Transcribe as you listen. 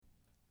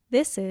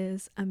This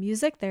is a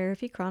Music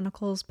Therapy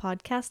Chronicles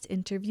podcast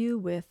interview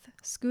with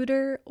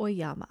Scooter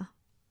Oyama.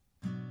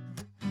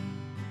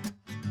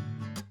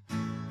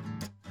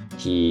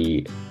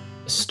 He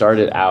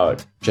started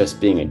out just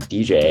being a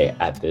DJ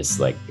at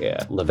this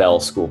Lavelle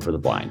School for the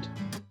Blind.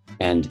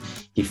 And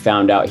he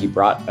found out, he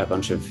brought a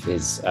bunch of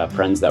his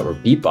friends that were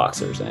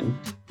beatboxers in,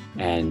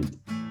 and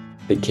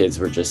the kids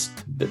were just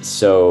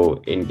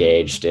so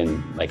engaged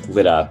and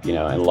lit up, and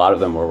a lot of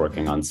them were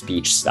working on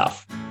speech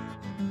stuff.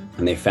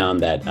 And they found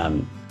that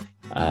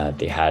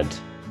they had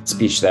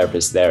speech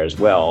therapists there as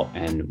well.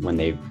 And when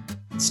they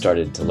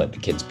started to let the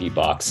kids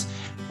beatbox,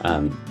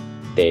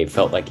 they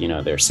felt like,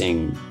 they're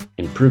seeing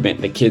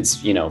improvement. The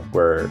kids,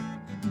 were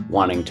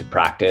wanting to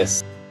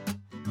practice.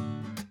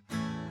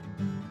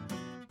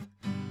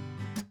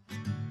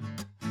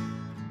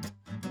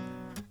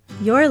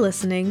 You're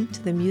listening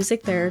to the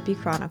Music Therapy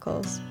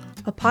Chronicles,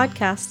 a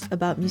podcast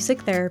about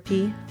music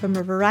therapy from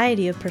a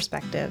variety of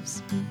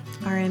perspectives.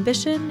 Our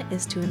ambition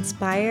is to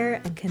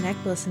inspire and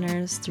connect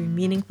listeners through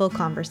meaningful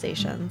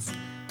conversations,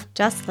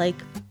 just like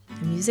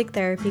a music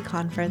therapy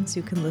conference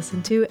you can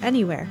listen to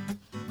anywhere.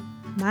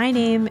 My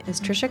name is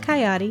Trisha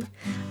Kayati.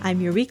 I'm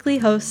your weekly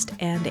host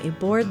and a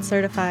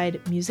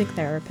board-certified music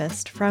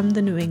therapist from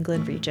the New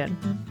England region.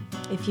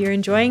 If you're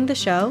enjoying the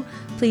show,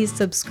 please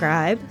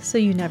subscribe so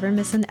you never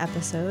miss an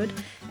episode,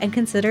 and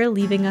consider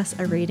leaving us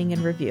a rating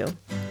and review.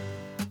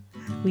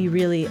 We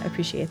really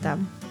appreciate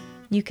them.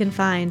 You can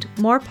find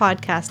more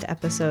podcast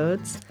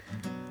episodes,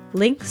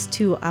 links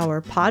to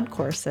our pod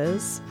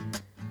courses,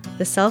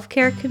 the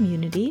self-care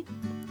community,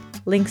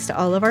 links to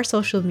all of our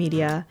social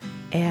media,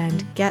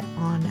 and get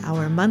on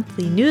our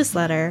monthly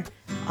newsletter,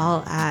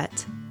 all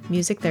at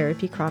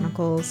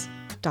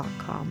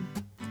musictherapychronicles.com.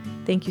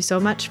 Thank you so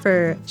much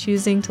for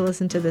choosing to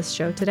listen to this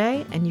show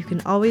today, and you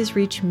can always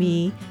reach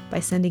me by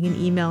sending an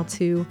email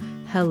to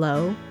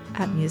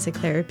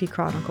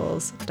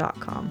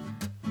hello@musictherapychronicles.com.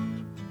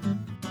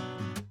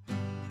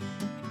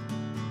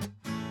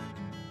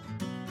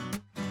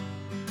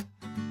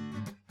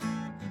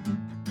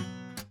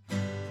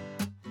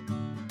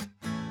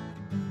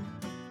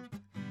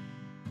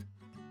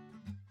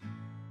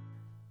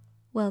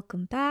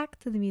 Welcome back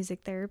to the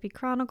Music Therapy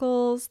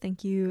Chronicles.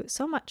 Thank you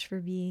so much for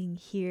being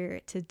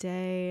here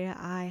today.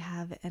 I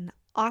have an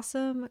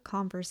awesome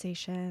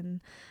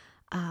conversation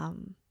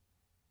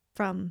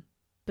from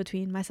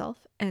between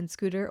myself and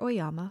Scooter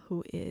Oyama,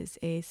 who is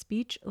a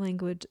speech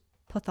language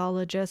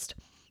pathologist,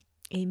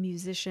 a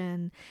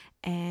musician,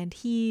 and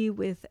he,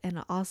 with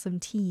an awesome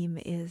team,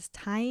 is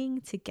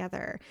tying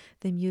together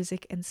the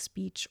music and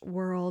speech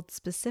world,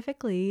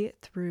 specifically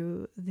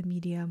through the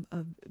medium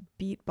of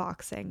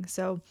beatboxing.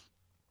 So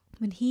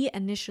when he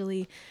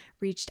initially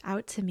reached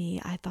out to me,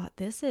 I thought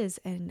this is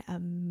an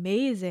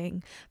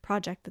amazing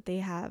project that they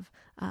have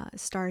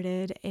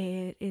started.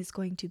 It is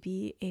going to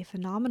be a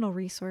phenomenal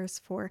resource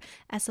for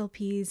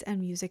SLPs and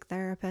music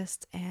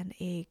therapists, and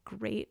a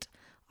great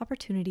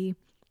opportunity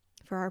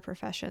for our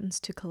professions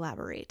to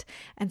collaborate.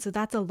 And so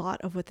that's a lot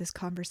of what this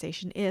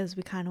conversation is.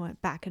 We kind of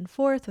went back and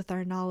forth with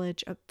our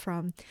knowledge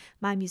from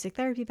my music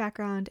therapy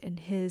background and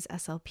his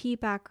SLP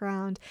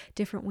background,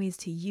 different ways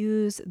to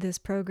use this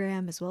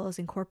program, as well as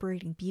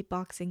incorporating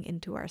beatboxing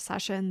into our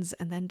sessions,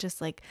 and then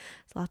just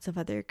lots of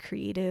other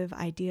creative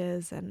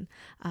ideas and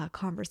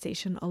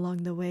conversation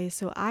along the way.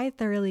 So I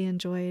thoroughly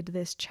enjoyed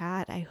this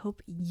chat. I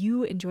hope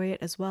you enjoy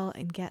it as well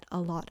and get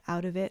a lot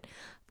out of it.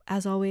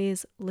 As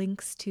always,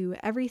 links to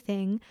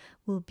everything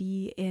will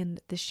be in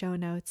the show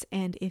notes.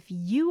 And if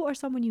you or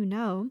someone you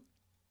know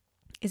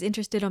is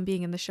interested in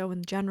being in the show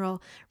in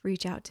general,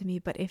 reach out to me.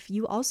 But if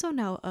you also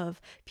know of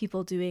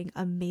people doing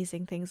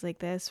amazing things like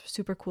this,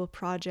 super cool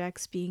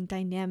projects, being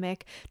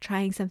dynamic,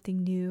 trying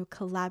something new,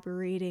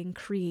 collaborating,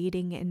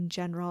 creating in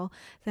general,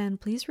 then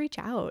please reach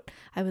out.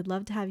 I would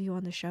love to have you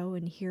on the show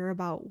and hear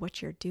about what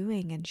you're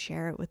doing and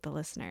share it with the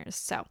listeners.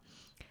 So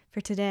for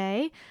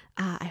today,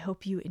 I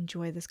hope you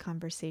enjoy this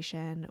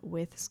conversation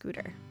with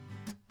Scooter.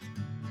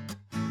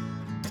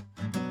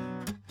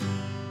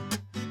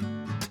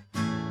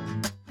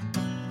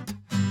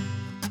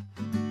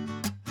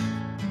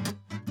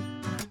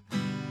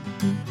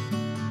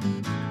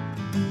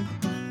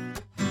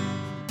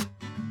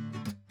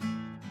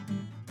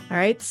 All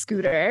right,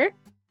 Scooter,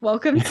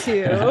 welcome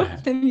to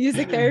the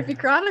Music Therapy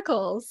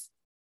Chronicles.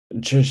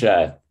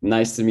 Trisha,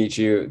 nice to meet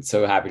you.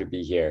 So happy to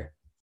be here.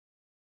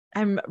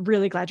 I'm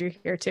really glad you're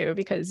here too,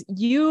 because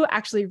you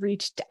actually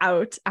reached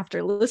out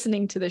after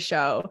listening to the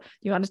show.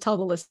 You want to tell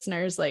the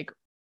listeners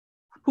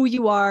who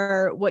you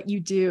are, what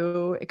you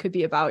do. It could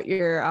be about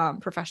your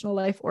professional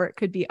life, or it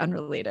could be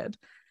unrelated.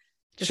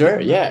 Sure.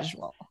 Yeah.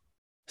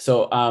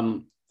 So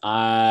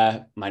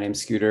my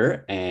name's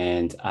Scooter,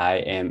 and I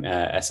am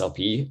a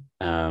SLP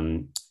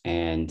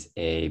and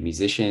a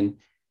musician,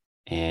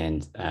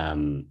 and a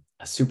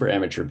super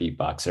amateur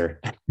beatboxer.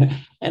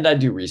 And I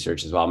do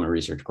research as well. I'm a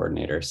research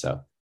coordinator.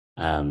 So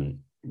I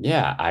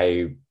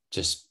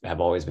just have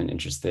always been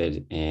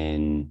interested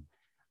in,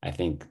 I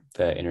think,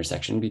 the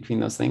intersection between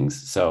those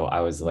things. So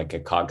I was like a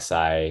cog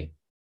sci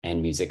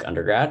and music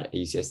undergrad at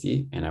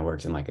UCSD, and I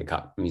worked in like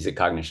a music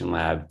cognition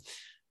lab.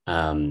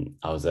 I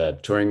was a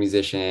touring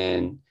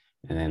musician,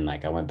 and then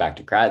like I went back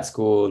to grad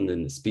school and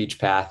then the speech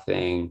path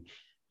thing.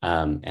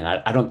 And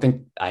I don't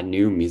think I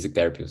knew music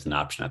therapy was an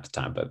option at the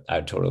time, but I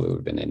totally would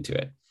have been into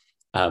it.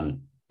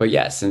 But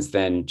yeah, since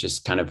then,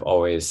 just kind of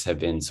always have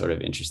been sort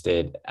of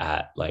interested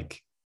at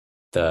like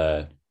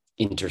the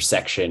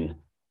intersection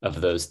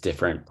of those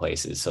different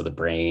places. So the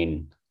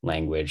brain,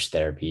 language,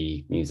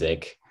 therapy,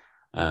 music.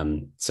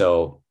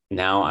 So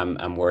now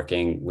I'm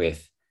working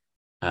with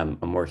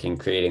I'm working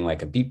creating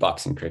like a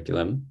beatboxing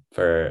curriculum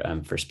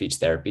for speech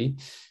therapy.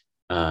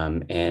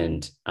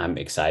 And I'm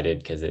excited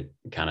because it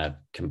kind of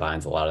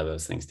combines a lot of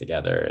those things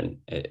together, and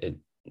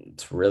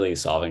it's really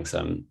solving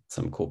some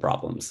cool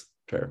problems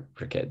for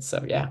kids.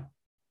 So yeah.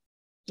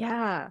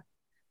 Yeah.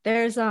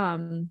 There's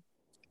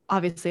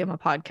obviously I'm a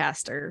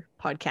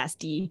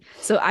podcastee.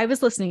 So I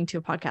was listening to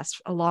a podcast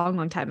a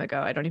long time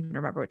ago. I don't even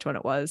remember which one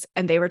it was.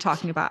 And they were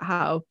talking about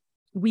how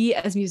we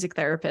as music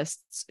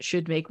therapists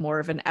should make more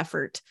of an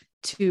effort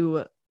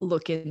to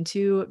look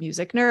into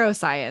music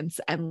neuroscience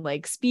and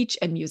like speech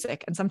and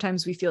music. And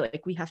sometimes we feel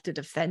like we have to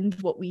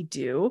defend what we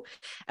do,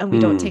 and we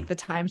don't take the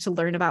time to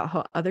learn about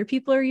how other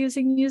people are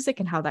using music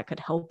and how that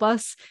could help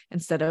us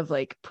instead of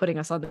like putting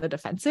us on the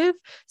defensive.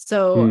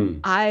 So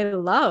I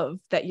love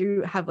that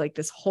you have like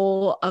this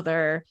whole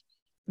other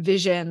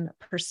vision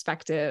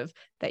perspective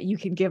that you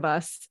can give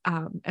us.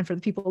 And for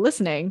the people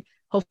listening,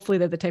 hopefully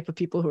they're the type of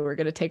people who are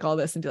going to take all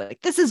this and be like,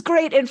 this is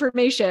great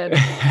information,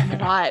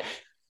 not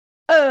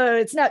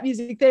it's not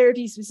music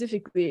therapy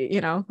specifically,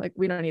 like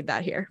we don't need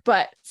that here.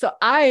 But so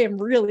I am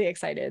really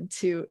excited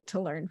to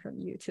learn from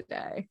you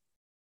today.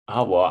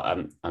 Oh,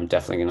 well, I'm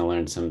definitely going to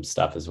learn some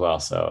stuff as well.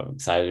 So I'm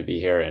excited to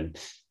be here, and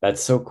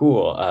that's so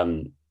cool.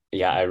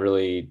 Yeah, I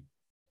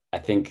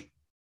think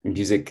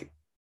music,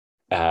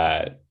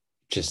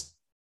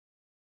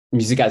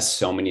 music has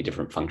so many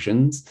different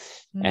functions,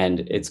 and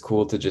it's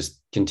cool to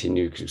just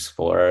continue to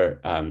explore,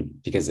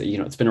 because,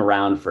 it's been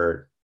around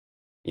for,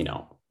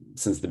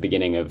 since the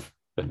beginning of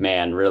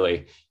man,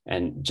 really.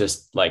 And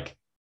just like,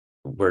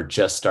 we're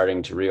just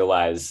starting to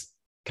realize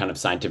kind of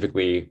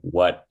scientifically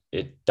what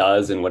it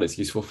does and what it's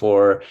useful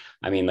for.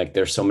 I mean, like,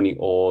 there's so many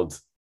old,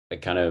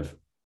 like, kind of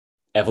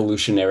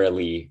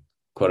evolutionarily,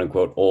 quote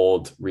unquote,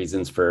 old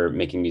reasons for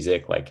making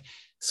music, like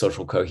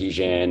social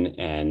cohesion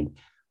and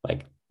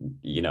like,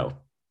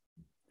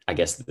 I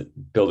guess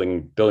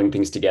building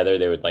things together.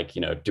 They would like,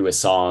 do a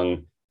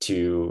song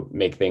to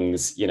make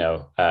things,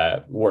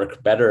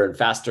 work better and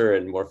faster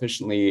and more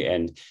efficiently,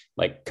 and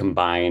like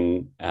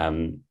combine,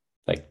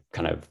 like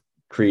kind of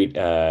create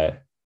a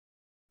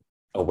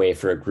way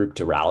for a group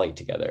to rally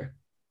together.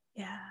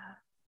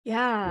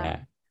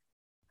 Yeah.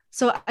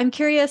 So I'm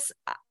curious,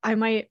 I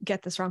might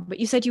get this wrong, but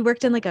you said you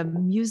worked in like a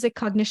music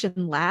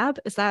cognition lab.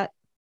 Is that?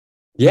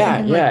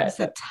 Yeah.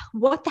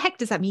 What the heck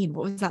does that mean?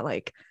 What was that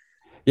like?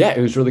 Yeah,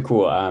 it was really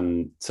cool.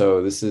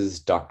 So this is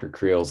Dr.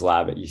 Creel's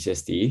lab at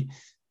UCSD.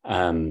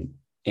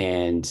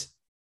 And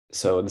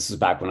so this was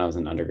back when I was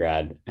an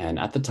undergrad, and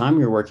at the time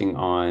we were working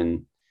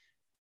on,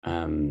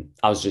 I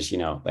was just,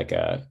 like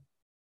a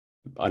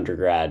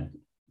undergrad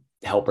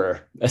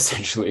helper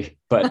essentially.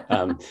 But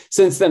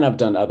since then I've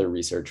done other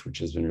research, which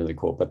has been really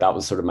cool. But that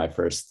was sort of my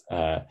first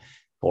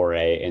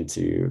foray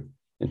into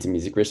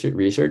music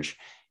research.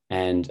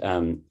 And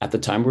at the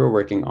time we were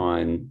working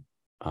on,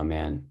 oh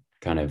man,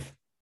 kind of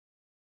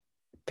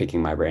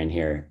picking my brain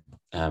here.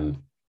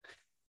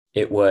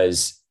 It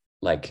was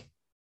like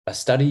a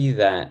study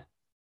that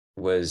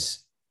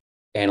was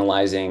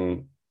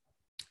analyzing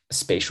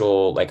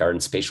spatial, like our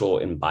spatial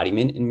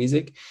embodiment in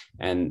music.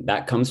 And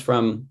that comes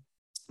from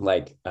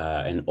like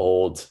like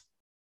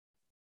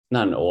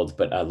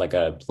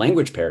a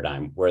language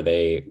paradigm where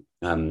they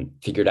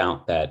figured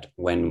out that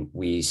when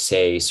we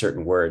say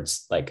certain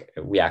words, like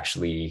we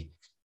actually,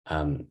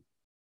 when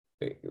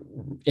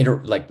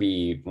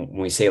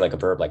we say like a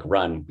verb, like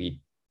run,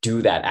 we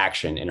do that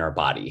action in our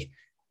body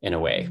in a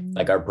way,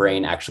 like our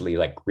brain actually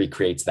like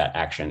recreates that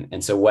action.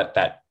 And so what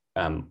that,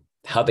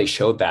 how they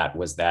showed that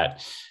was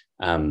that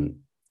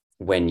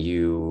when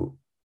you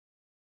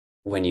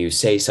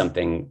say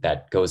something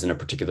that goes in a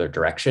particular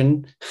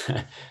direction,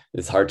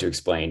 it's hard to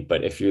explain,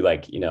 but if you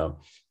like,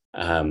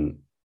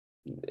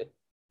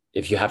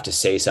 if you have to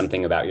say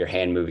something about your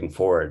hand moving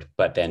forward,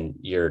 but then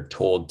you're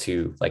told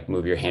to like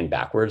move your hand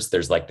backwards,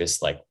 there's like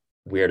this like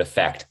weird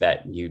effect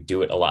that you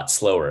do it a lot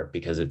slower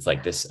because it's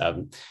like this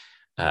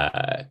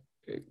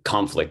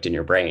conflict in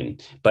your brain.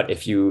 But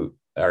if you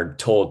are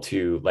told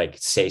to like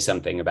say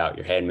something about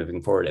your hand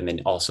moving forward and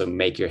then also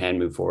make your hand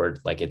move forward,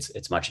 like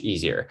it's much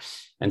easier.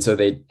 And so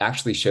they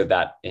actually showed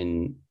that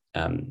in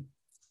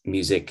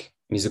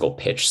musical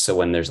pitch. So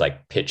when there's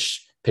like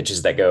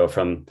pitches that go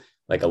from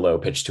like a low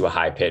pitch to a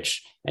high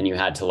pitch, and you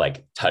had to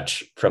like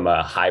touch from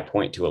a high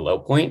point to a low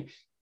point,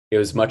 it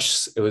was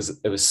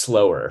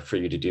slower for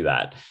you to do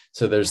that.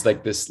 So there's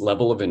like this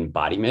level of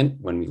embodiment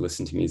when we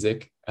listen to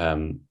music,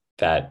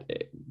 that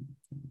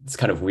it's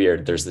kind of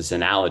weird. There's this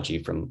analogy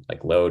from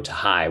like low to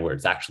high where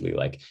it's actually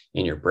like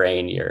in your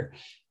brain, you're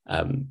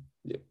um,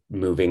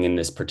 moving in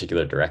this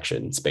particular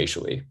direction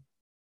spatially. So,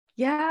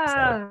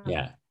 Yeah.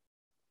 yeah.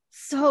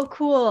 So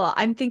cool.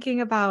 I'm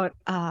thinking about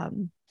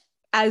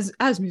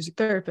as music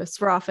therapists,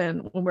 we're often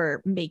when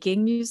we're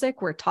making music,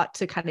 we're taught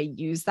to kind of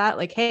use that,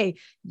 like, hey,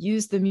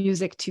 use the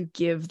music to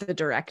give the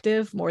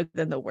directive more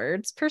than the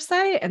words per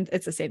se. And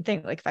it's the same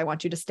thing. Like if I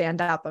want you to stand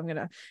up, I'm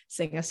gonna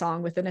sing a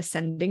song with an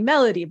ascending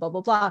melody, blah,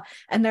 blah, blah.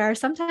 And there are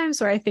some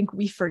times where I think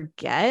we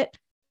forget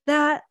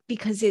that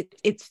because it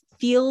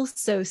feels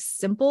so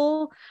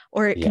simple,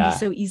 or it can be Yeah,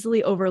 so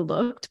easily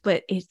overlooked,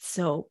 but it's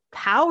so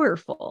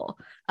powerful.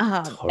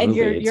 And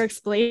totally. you're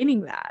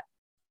explaining that.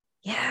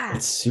 Yeah.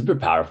 It's super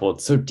powerful.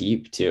 It's so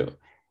deep too.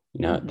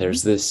 Mm-hmm.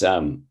 There's this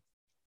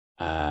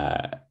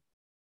I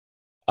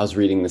was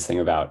reading this thing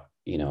about,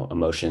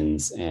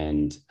 emotions,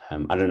 and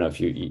I don't know if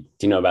do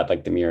you know about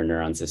like the mirror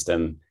neuron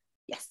system?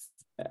 Yes.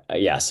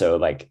 Yeah, so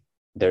like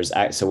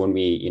so when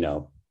we,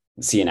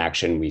 see an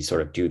action, we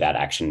sort of do that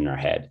action in our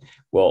head.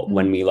 Well,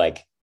 when Mm. we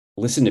like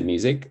listen to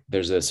music,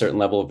 there's a certain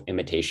level of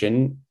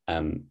imitation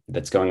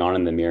that's going on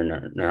in the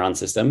mirror neuron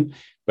system,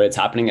 but it's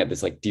happening at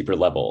this like deeper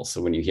level.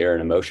 So when you hear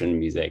an emotion in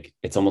music,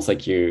 it's almost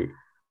like you're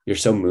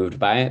so moved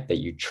by it that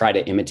you try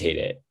to imitate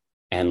it.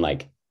 And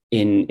like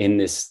in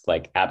this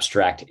like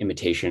abstract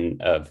imitation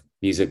of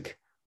music,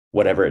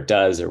 whatever it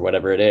does or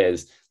whatever it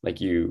is,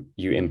 like you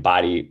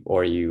embody,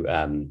 or you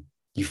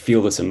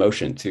feel this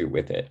emotion too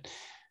with it.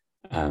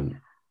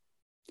 Um,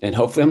 and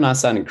hopefully I'm not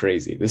sounding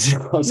crazy.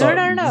 No, no,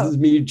 no, no, This no. is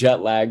me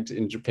jet lagged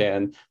in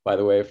Japan, by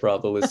the way, for all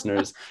the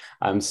listeners.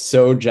 I'm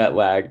so jet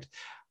lagged,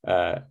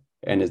 uh,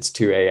 and it's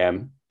 2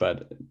 a.m.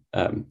 But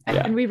yeah,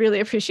 And we really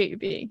appreciate you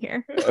being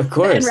here of and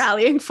course,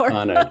 rallying for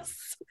honored.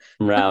 us.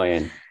 I'm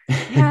rallying.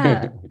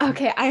 Yeah.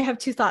 Okay. I have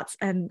two thoughts,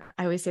 and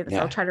I always say this.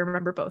 I'll Yeah. try to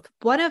remember both.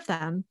 One of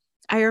them,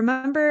 I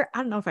remember, I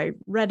don't know if I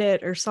read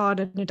it or saw it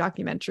in a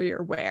documentary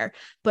or where,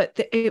 but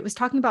it was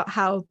talking about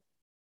how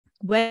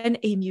when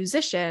a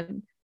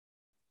musician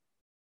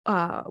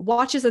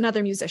watches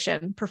another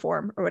musician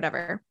perform or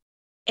whatever,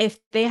 if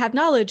they have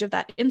knowledge of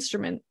that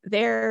instrument,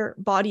 their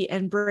body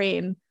and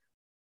brain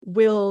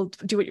will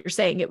do what you're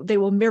saying. They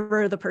will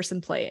mirror the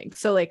person playing.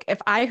 So like if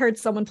I heard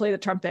someone play the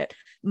trumpet,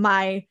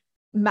 my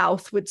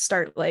mouth would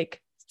start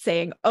like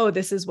saying, oh,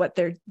 this is what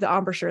the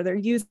embouchure they're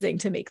using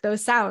to make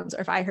those sounds. Or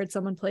if I heard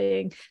someone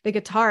playing the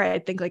guitar,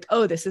 I'd think like,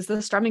 oh, this is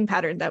the strumming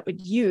pattern that would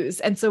use.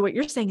 And so what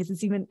you're saying is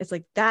it's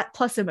like that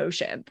plus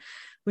emotion,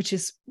 which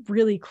is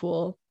really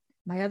cool.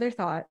 My other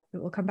thought, it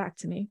will come back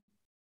to me.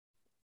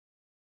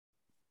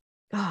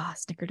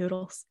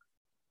 Snickerdoodles.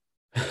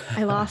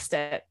 I lost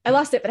it,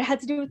 but it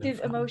had to do with No the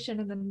problem. emotion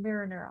and the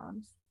mirror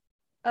neurons.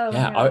 Oh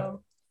Yeah.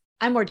 no.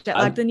 I'm more jet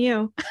lagged than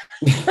you.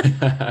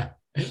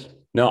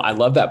 No, I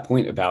love that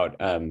point about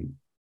uh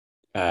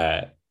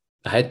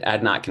I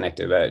had not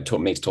connected, but it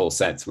makes total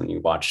sense when you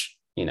watch,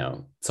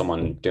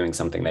 someone doing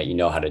something that you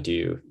know how to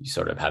do. You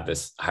sort of have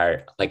this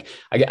higher, like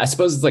I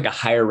suppose it's like a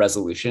higher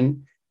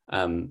resolution,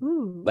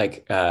 Ooh.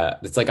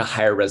 it's like a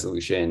higher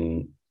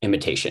resolution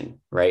imitation,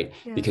 right?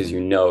 Yeah. Because you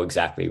know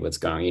exactly what's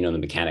going on, you know the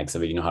mechanics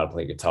of it, you know how to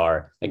play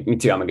guitar. Like me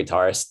too, I'm a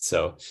guitarist,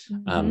 so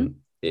Mm-hmm.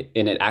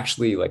 and it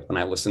actually, like when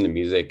I listen to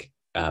music,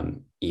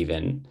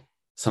 even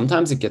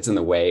sometimes it gets in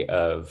the way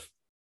of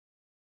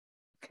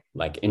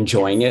like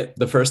enjoying Yes. it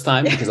the first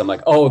time, because I'm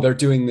like, oh, they're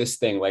doing this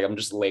thing. Like I'm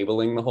just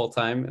labeling the whole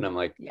time. And I'm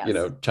like, Yes.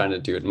 trying to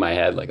do it in my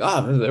head. Like,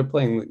 oh, they're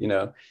playing,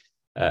 oh,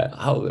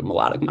 the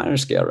melodic minor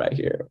scale right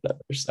here,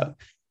 whatever. So,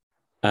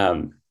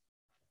 um,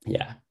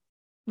 yeah,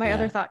 My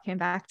other yeah, thought came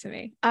back to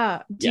me.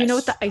 Do you know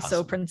what the yes. ISO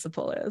Awesome.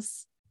 principle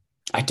is?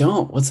 I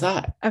don't. What's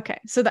that? Okay.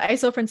 So the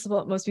ISO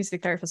principle, most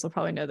music therapists will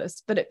probably know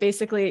this, but it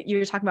basically,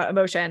 you're talking about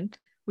emotion.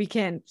 We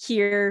can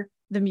hear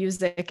the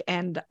music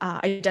and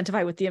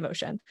identify with the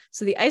emotion.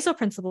 So the ISO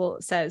principle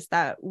says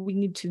that we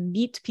need to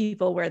meet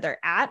people where they're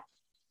at,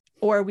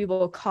 or we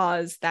will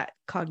cause that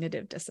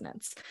cognitive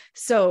dissonance.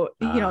 So,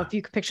 if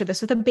you could picture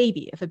this with a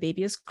baby, if a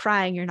baby is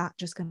crying, you're not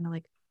just going to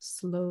like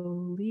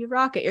slowly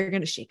rock it. You're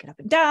going to shake it up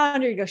and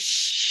down, or you go,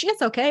 shh,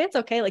 it's okay. It's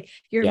okay. Like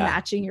you're Yeah,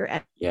 matching your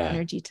yeah.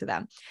 energy to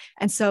them.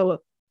 And so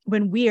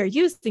when we are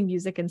using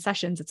music in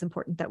sessions, it's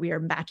important that we are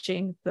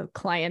matching the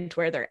client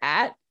where they're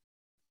at,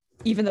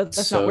 even though that's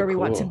not So where we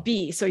want to cool.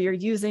 be. So you're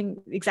using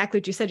exactly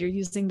what you said, you're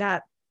using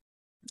that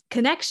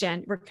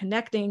connection, we're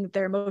connecting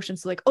their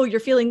emotions. So like, oh, you're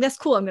feeling this,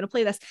 cool, I'm going to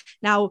play this.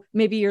 Now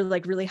maybe you're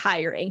like really high,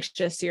 you're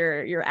anxious,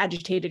 you're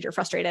agitated, you're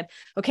frustrated.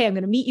 Okay, I'm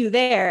going to meet you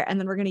there, and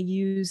then we're going to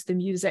use the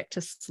music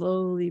to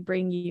slowly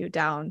bring you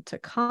down to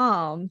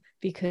calm,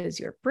 because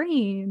your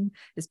brain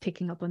is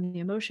picking up on the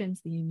emotions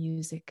the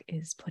music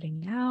is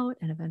putting out,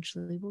 and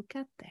eventually we'll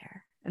get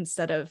there,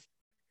 instead of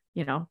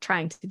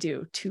trying to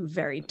do two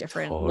very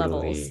different Totally.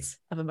 levels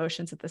of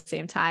emotions at the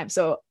same time.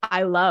 So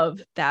I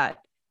love that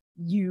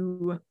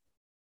you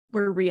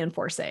we're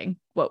reinforcing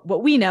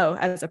what we know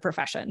as a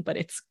profession, but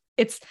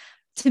it's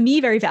to me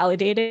very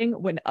validating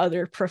when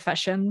other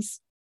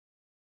professions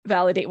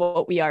validate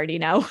what we already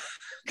know,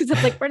 because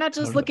it's like we're not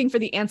just Totally. looking for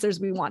the answers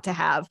we want to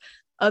have,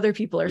 other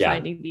people are Yeah.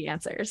 finding the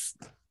answers.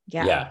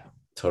 Yeah. Yeah,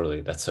 totally.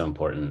 That's so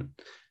important.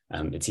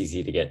 it's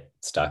easy to get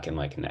stuck in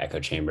like an echo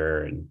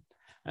chamber. And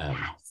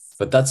Yes.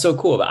 but that's so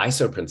cool, the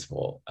ISO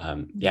principle.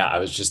 Yeah. I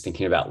was just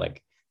thinking about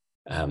like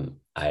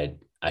I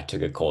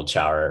took a cold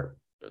shower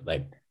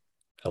like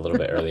a little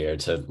bit earlier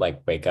to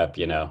like wake up,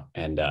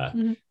 and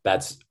Mhm.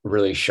 that's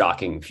really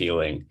shocking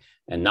feeling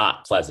and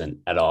not pleasant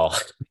at all.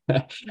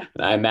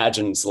 I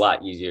imagine it's a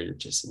lot easier,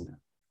 just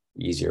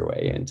easier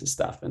way into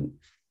stuff. And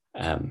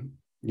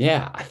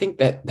I think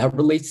that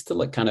relates to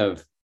like kind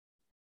of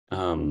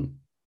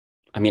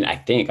I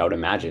think I would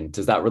imagine,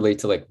 does that relate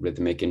to like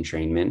rhythmic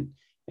entrainment?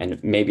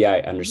 And maybe I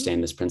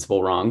understand this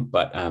principle wrong,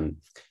 but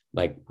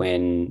like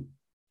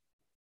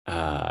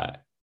uh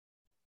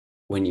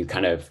when you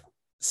kind of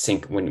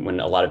sync, when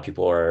a lot of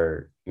people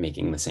are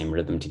making the same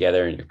rhythm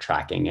together and you're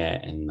tracking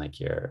it, and like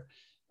you're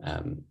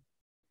um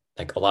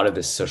like a lot of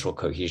this social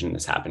cohesion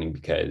is happening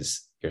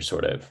because you're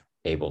sort of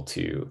able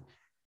to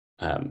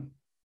um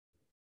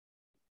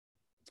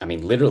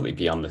literally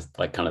be on the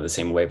like kind of the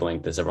same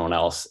wavelength as everyone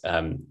else.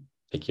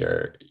 Like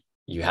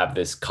you have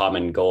this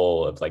common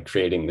goal of like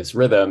creating this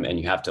rhythm, and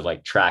you have to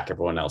like track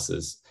everyone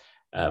else's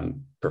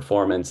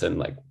performance and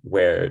like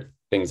where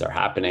things are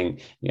happening.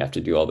 You have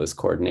to do all this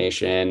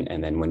coordination,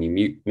 and then when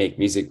you make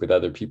music with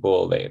other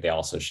people, they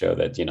also show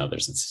that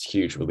there's this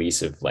huge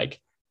release of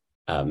like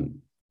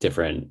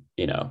different,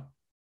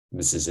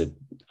 this is a,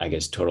 I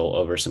guess, total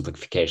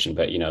oversimplification,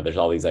 but there's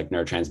all these like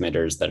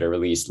neurotransmitters that are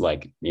released,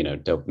 like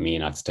dopamine,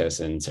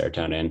 oxytocin,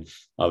 serotonin,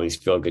 all these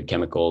feel good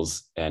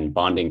chemicals and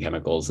bonding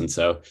chemicals. And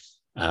so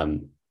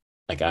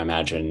like I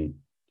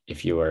imagine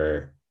if you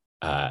were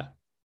like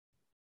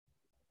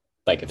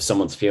if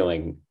someone's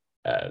feeling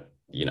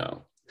you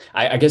know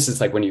I guess it's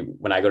like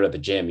when I go to the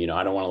gym,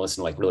 I don't want to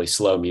listen to like really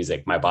slow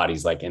music. My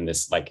body's like in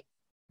this like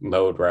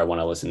mode where I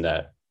want to listen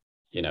to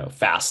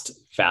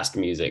fast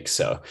music.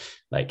 So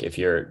like if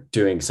you're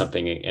doing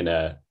something in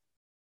a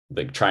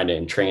like trying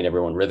to train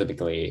everyone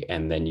rhythmically,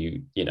 and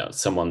then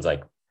someone's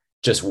like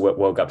just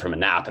woke up from a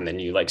nap, and then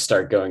you like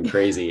start going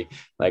crazy,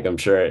 like I'm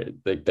sure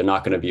like they're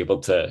not going to be able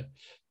to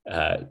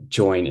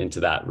join into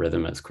that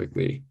rhythm as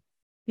quickly.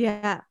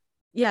 Yeah.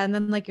 Yeah. And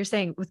then, like you're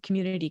saying, with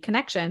community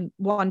connection,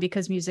 one,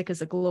 because music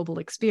is a global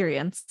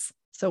experience.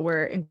 So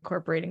we're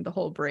incorporating the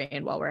whole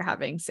brain while we're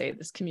having, say,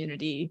 this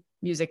community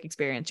music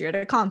experience. You're at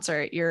a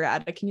concert, you're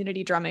at a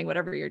community drumming,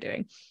 whatever you're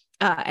doing.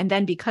 And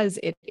then because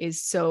it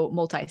is so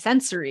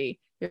multisensory,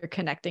 you're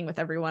connecting with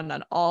everyone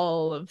on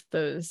all of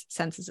those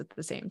senses at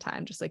the same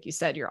time. Just like you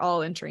said, you're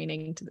all in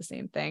training to the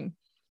same thing.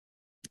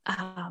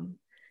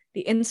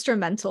 The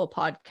Instrumental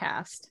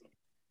podcast,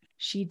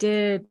 she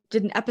did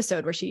an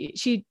episode where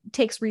she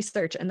takes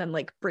research and then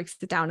like breaks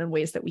it down in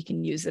ways that we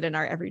can use it in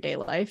our everyday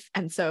life.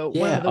 And so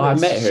one of the I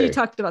ways met her. she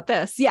talked about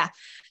this,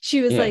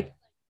 she was like,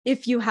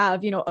 if you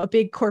have a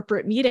big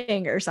corporate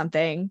meeting or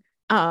something,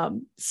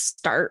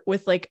 start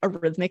with like a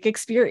rhythmic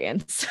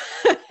experience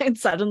and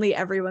suddenly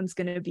everyone's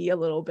going to be a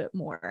little bit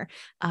more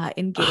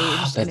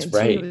engaged and in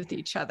tune with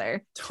each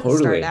other. Totally.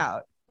 To start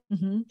out.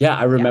 Mm-hmm. Yeah,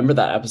 I remember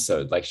that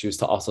episode. Like she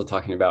was also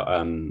talking about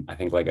I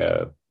think like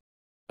a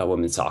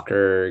women's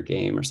soccer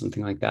game or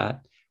something like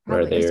that.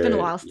 Where it's been a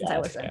while since I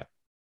listened.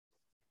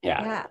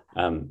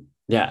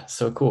 Yeah.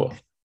 So cool.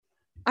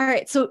 All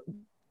right. So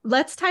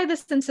let's tie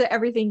this into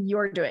everything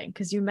you're doing,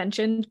 because you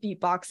mentioned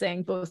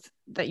beatboxing, both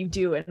that you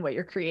do and what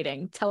you're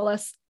creating. Tell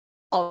us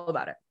all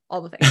about it,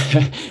 all the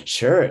things.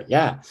 Sure.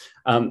 Yeah.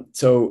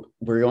 So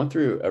we're going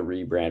through a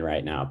rebrand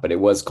right now, but it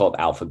was called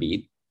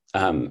Alphabeat.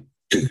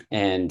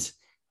 And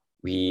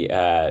we,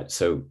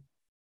 so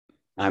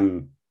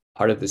I'm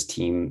part of this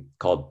team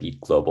called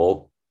Beat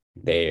Global.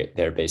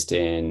 They're based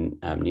in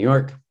New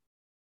York,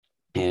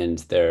 and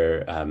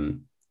they're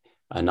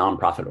a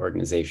nonprofit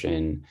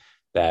organization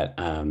that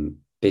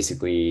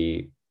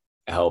basically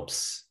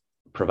helps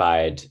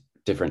provide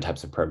different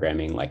types of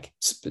programming, like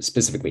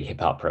specifically hip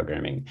hop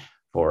programming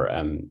for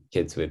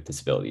kids with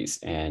disabilities.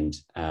 And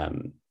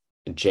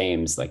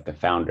James, like the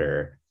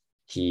founder,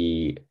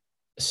 he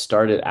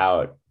started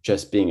out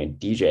just being a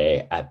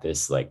DJ at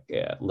this like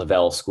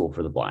Lavelle School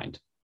for the Blind.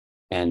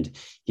 And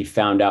he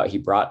found out, he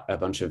brought a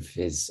bunch of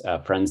his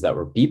friends that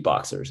were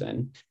beatboxers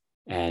in,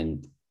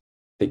 and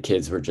the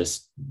kids were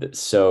just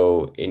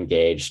so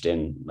engaged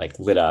and like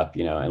lit up,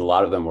 and a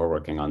lot of them were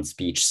working on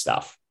speech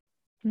stuff.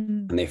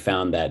 Mm-hmm. And they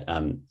found that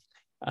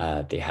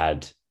they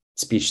had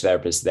speech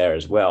therapists there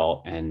as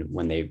well. And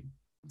when they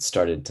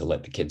started to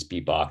let the kids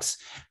beatbox,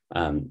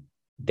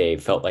 they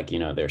felt like,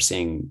 they're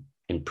seeing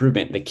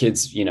improvement. The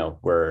kids,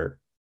 were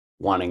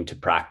wanting to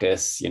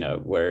practice,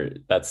 where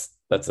that's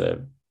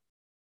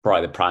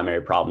probably the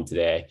primary problem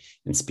today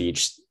in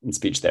speech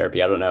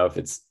therapy. I don't know if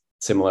it's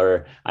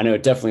similar. I know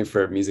definitely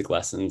for music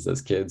lessons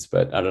as kids,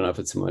 but I don't know if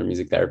it's similar to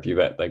music therapy.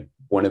 But like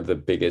one of the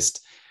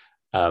biggest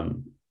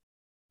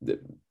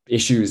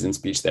issues in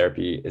speech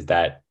therapy is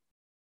that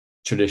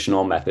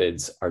traditional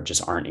methods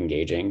aren't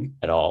engaging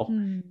at all.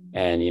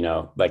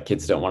 And, like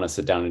kids don't want to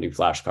sit down and do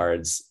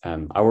flashcards.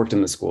 I worked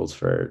in the schools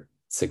for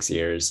 6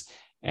 years,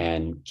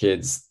 and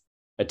kids'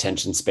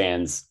 attention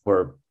spans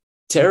were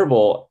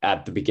terrible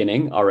at the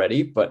beginning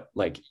already, but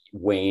like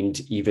waned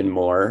even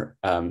more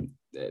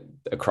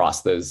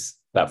across that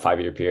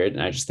 5-year period.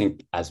 And I just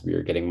think as we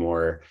were getting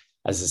more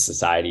as a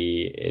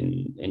society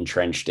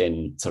entrenched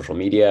in social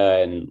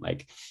media and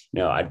like,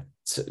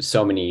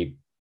 so many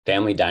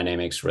family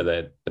dynamics where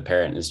the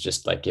parent is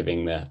just like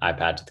giving the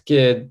iPad to the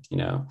kid,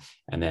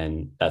 and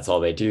then that's all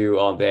they do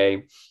all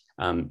day.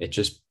 It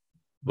just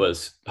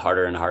was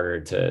harder and harder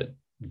to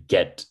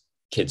get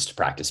kids to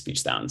practice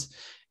speech sounds.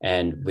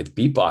 And with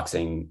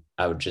beatboxing,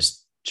 I would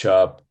just show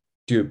up,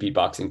 do a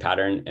beatboxing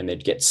pattern, and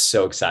they'd get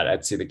so excited.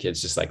 I'd see the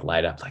kids just like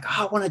light up, like,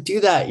 oh, I want to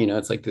do that.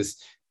 It's like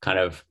this kind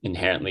of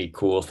inherently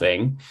cool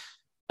thing.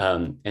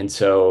 And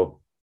so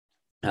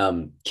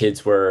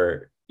kids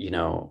were,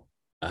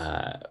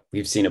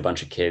 we've seen a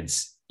bunch of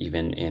kids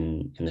even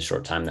in the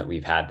short time that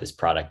we've had this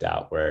product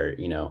out where,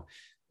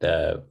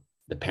 the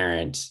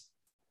parent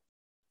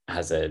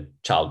has a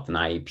child with an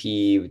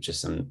IEP with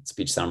just some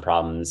speech sound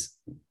problems,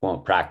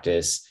 won't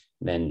practice.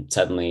 Then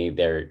suddenly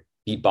they're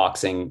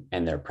beatboxing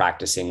and they're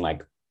practicing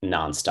like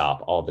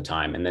nonstop all the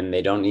time. And then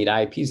they don't need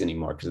IEPs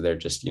anymore because they're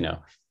just,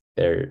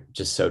 they're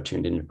just so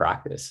tuned into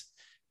practice.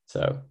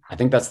 So I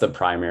think that's the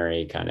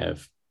primary kind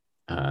of,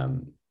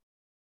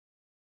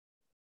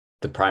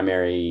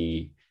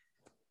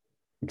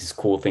 this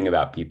cool thing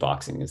about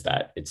beatboxing is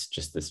that it's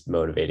just this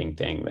motivating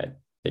thing that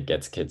it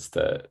gets kids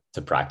to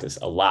practice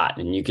a lot.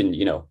 And you can,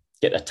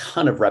 get a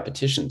ton of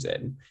repetitions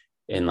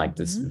in like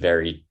this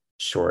very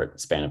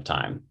short span of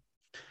time.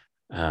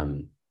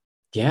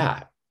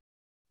 Yeah.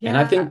 And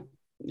I think,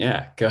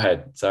 go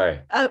ahead. Sorry.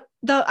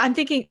 Though I'm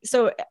thinking,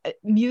 so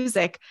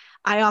music,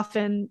 I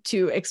often,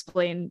 to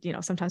explain,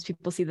 sometimes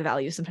people see the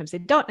value, sometimes they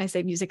don't. And I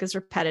say music is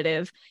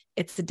repetitive,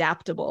 it's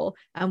adaptable,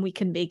 and we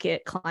can make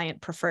it client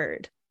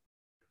preferred.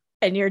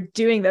 And you're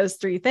doing those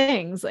three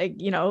things, like,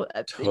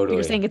 Totally.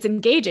 You're saying it's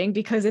engaging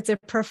because it's a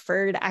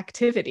preferred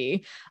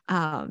activity.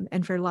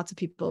 And for lots of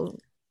people,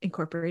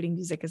 incorporating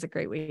music is a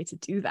great way to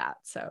do that.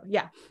 So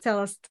yeah, tell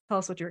us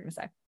what you were going to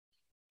say.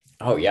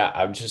 Oh yeah.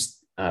 I'm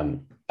just,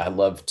 I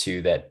love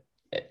too that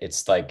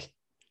it's like,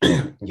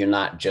 you're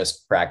not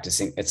just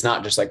practicing. It's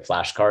not just like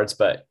flashcards,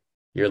 but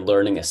you're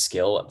learning a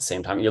skill at the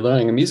same time. You're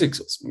learning a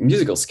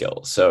musical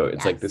skill. So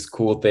it's like this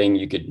cool thing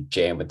you could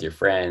jam with your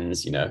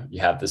friends. You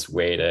have this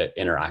way to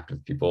interact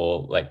with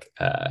people like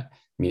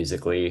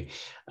musically.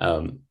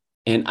 And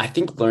I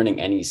think learning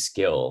any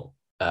skill,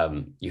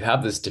 you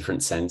have this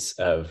different sense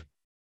of.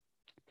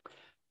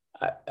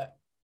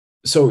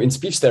 So in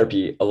speech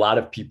therapy, a lot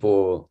of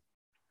people,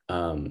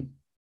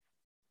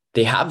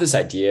 they have this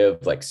idea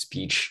of like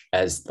speech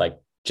as like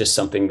just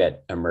something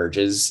that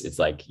emerges. It's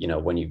like,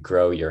 when you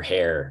grow your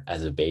hair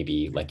as a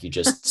baby, like you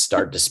just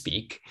start to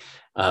speak.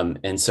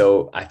 And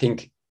so I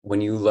think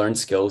when you learn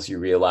skills, you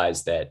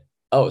realize that,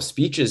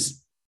 speech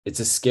it's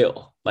a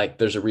skill. Like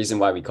there's a reason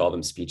why we call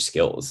them speech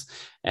skills.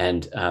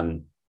 And,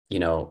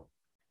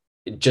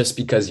 just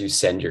because you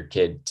send your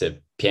kid to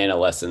piano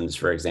lessons,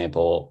 for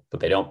example, but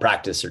they don't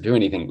practice or do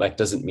anything, like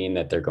doesn't mean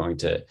that they're going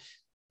to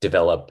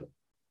develop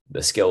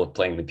the skill of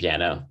playing the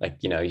piano. Like,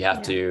 you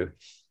have to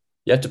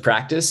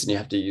practice and you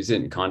have to use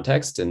it in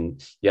context,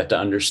 and you have to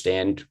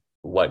understand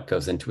what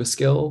goes into a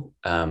skill,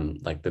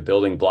 like the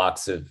building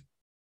blocks of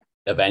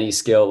any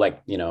skill.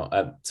 Like,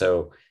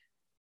 so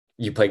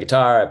you play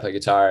guitar, I play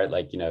guitar,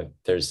 like, you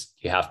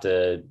have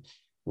to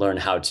learn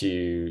how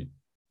to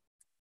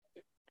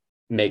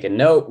make a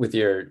note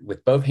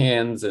with both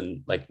hands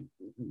and like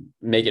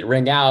make it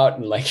ring out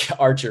and like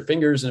arch your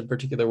fingers in a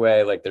particular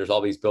way. Like there's all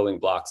these building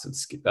blocks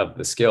of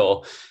the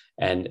skill.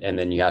 And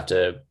then you have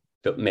to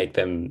make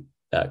them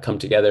come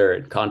together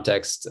in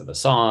context of a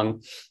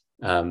song,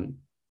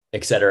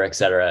 et cetera, et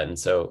cetera. And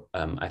so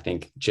I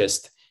think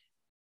just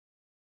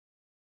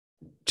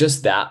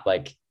that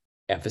like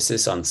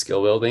emphasis on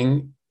skill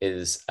building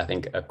is, I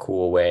think, a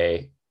cool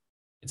way.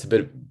 It's a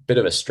bit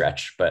of a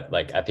stretch, but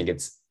like, I think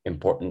it's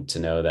important to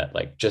know that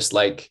like, just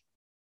like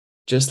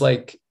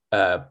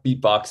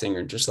beatboxing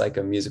or just like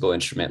a musical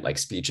instrument, like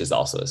speech is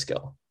also a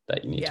skill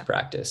that you need to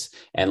practice.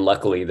 And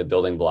luckily the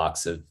building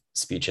blocks of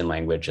speech and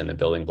language and the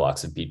building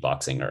blocks of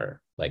beatboxing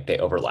are like, they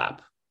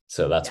overlap.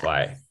 So that's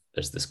why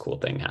there's this cool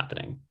thing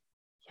happening.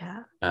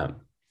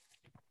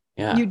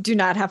 You do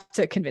not have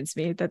to convince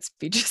me that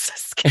speech is a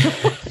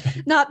skill.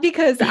 Not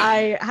because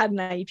I had an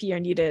IEP or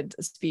needed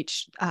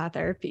speech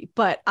therapy,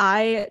 but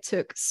I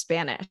took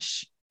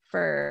Spanish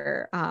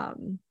for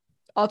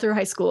all through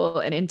high school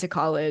and into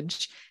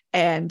college.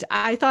 And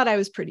I thought I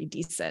was pretty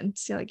decent.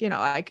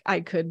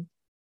 I could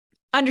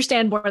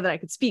understand more than I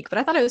could speak, but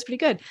I thought I was pretty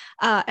good.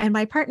 And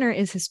my partner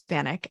is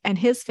Hispanic, and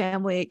his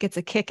family gets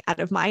a kick out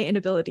of my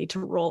inability to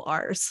roll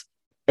R's.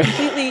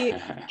 Completely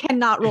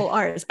cannot roll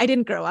R's. I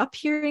didn't grow up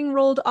hearing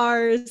rolled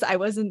R's. I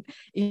wasn't,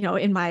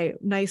 in my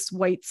nice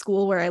white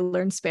school where I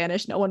learned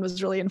Spanish, no one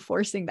was really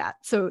enforcing that.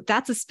 So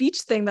that's a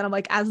speech thing that I'm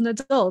like, as an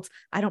adult,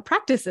 I don't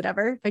practice it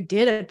ever. If I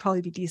did, I'd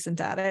probably be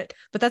decent at it.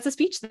 But that's a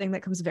speech thing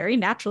that comes very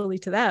naturally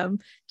to them.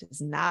 It does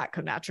not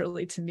come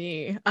naturally to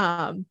me.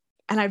 And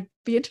I'd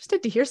be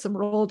interested to hear some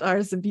rolled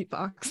R's and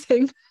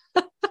beatboxing.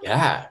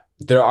 Yeah.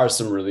 there are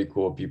some really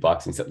cool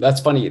beatboxing stuff.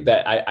 That's funny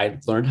that I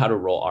learned how to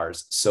roll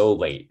R's so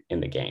late in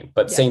the game,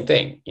 but same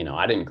thing,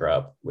 I didn't grow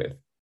up with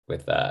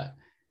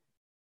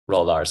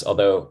rolled R's,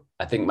 although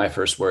I think my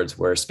first words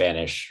were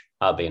Spanish,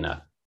 oddly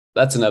enough.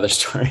 That's another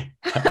story.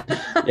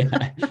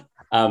 Yeah.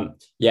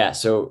 Yeah.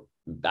 So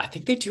I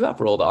think they do have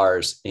rolled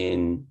R's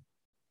in,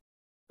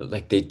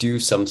 like, they do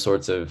some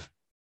sorts of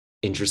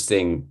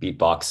interesting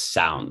beatbox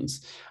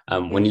sounds.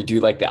 When you do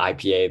like the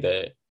IPA,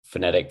 the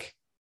phonetic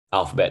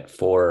alphabet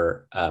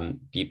for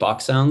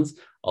beatbox sounds,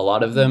 a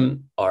lot of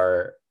them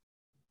are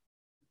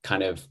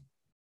kind of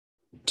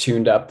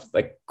tuned up,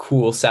 like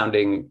cool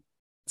sounding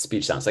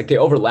speech sounds. Like they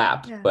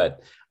overlap,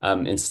 but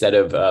instead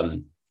of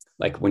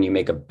like when you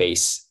make a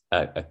bass,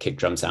 a kick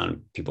drum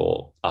sound,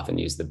 people often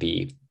use the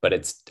B, but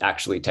it's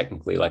actually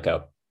technically like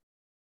a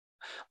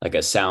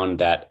sound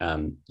that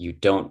you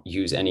don't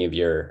use any of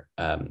your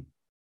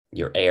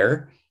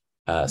air.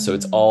 So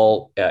it's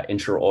all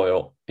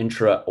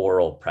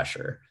intraoral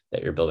pressure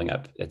that you're building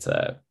up. It's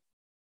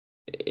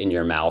in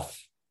your mouth,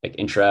 like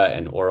intra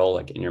and oral,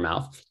 like in your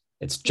mouth.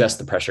 It's just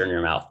the pressure in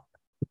your mouth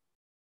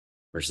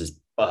versus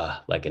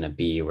like in a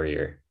B where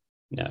you're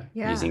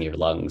using your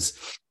lungs.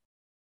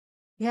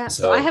 Yeah.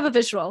 So I have a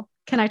visual.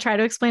 Can I try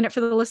to explain it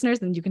for the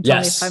listeners? And you can tell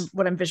me if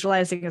what I'm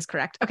visualizing is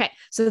correct. Okay.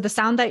 So the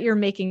sound that you're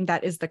making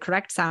that is the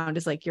correct sound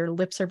is like your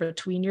lips are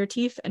between your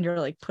teeth and you're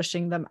like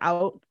pushing them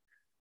out,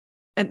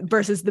 and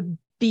versus the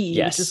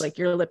B, which is like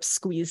your lips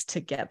squeezed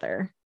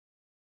together.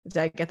 Did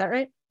I get that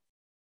right?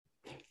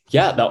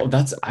 Yeah,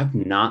 that's I've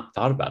not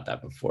thought about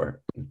that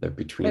before. They're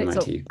between my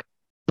teeth.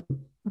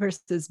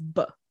 Versus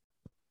B.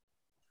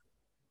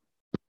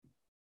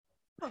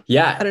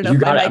 Yeah, I don't know. You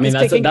got it. I mean,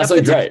 that's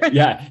like right.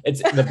 Yeah,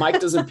 the mic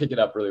doesn't pick it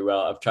up really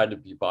well. I've tried to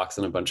beatbox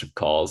on a bunch of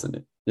calls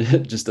and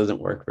it just doesn't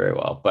work very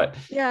well. But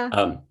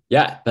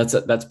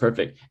that's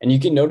perfect. And you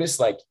can notice,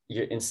 like,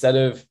 instead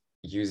of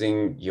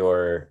using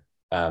your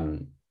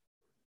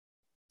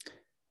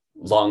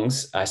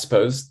lungs, I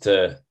suppose,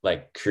 to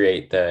like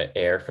create the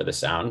air for the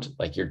sound,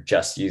 like you're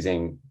just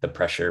using the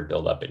pressure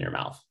buildup in your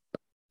mouth.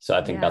 So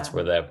I think that's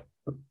where the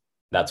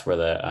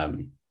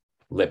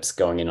lips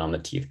going in on the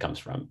teeth comes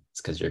from.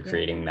 It's because you're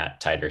creating that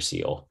tighter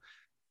seal.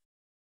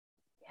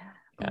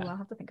 I'll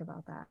have to think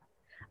about that.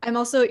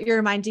 You're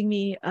reminding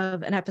me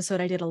of an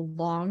episode I did a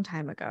long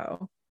time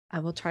ago. I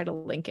will try to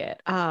link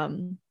it.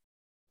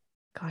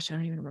 Gosh, I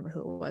don't even remember who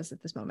it was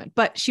at this moment,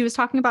 but she was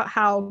talking about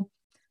how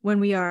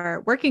when we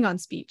are working on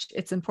speech,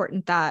 it's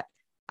important that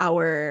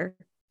our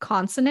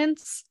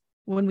consonants,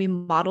 when we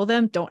model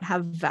them, don't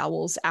have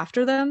vowels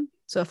after them.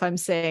 So if I'm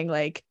saying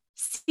like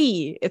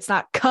C, it's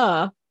not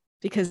K,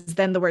 because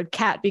then the word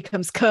cat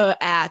becomes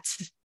K-at,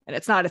 and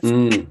it's not,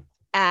 it's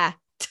at.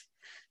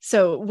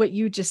 So what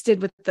you just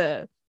did with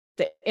the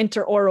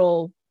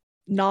interoral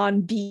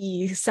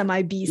non-B,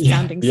 semi-B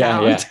sounding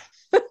sound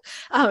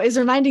is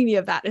reminding me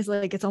of that. It's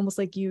like, it's almost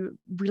like you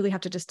really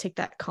have to just take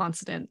that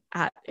consonant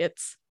at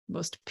its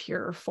most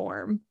pure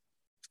form.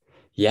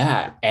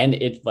 Yeah. And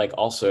it like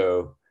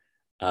also,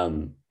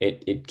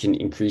 it can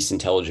increase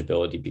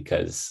intelligibility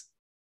because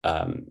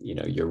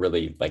you're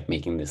really like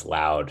making this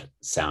loud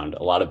sound.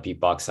 A lot of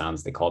beatbox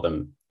sounds, they call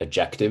them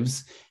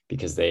ejectives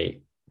because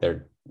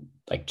they're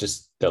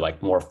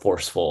like more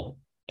forceful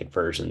like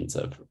versions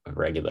of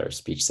regular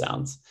speech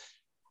sounds.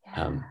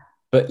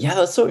 But yeah,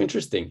 that's so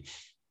interesting.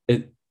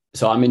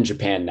 So I'm in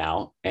Japan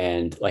now,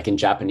 and like in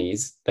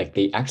Japanese, like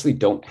they actually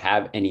don't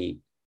have any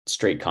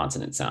straight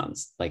consonant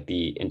sounds. Like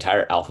the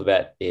entire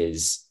alphabet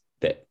is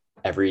that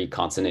every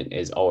consonant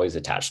is always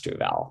attached to a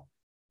vowel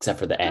except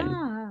for the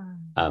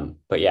N.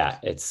 But yeah,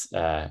 it's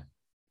that's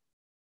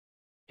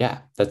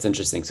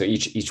interesting. So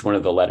each one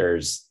of the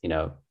letters,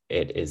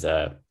 it is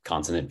a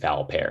consonant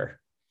vowel pair.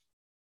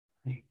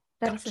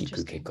 That is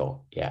interesting.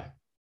 Yeah.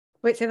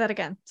 Wait, say that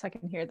again so I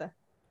can hear the.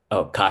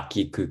 Oh,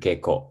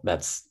 kakikukeko.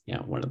 That's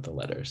one of the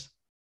letters.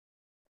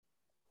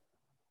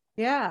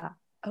 Yeah.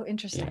 Oh,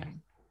 interesting. Yeah.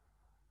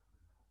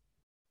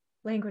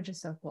 Language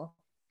is so cool.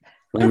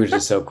 Language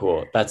is so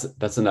cool.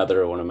 That's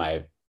another one of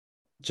my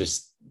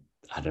just,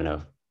 I don't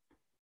know,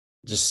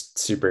 just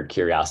super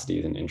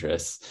curiosities and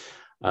interests.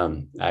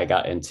 I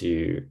got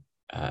into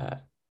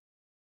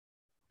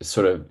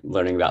sort of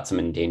learning about some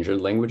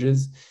endangered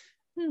languages.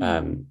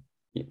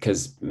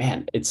 Because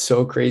man, it's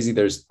so crazy.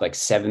 There's like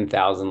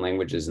 7,000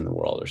 languages in the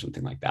world or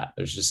something like that.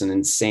 There's just an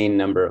insane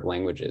number of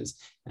languages.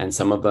 And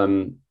some of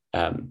them,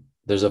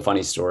 there's a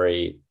funny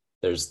story.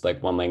 There's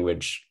like one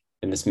language,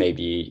 and this may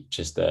be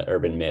just an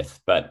urban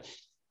myth, but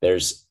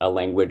there's a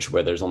language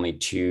where there's only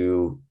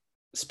 2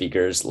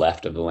 speakers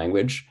left of the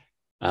language.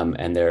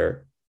 And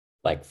they're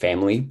like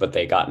family, but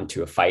they got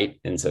into a fight.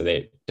 And so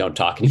they don't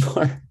talk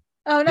anymore.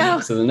 Oh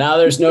no. So now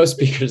there's no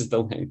speakers of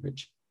the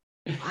language.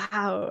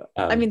 Wow.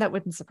 I mean, that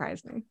wouldn't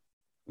surprise me.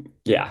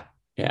 Yeah.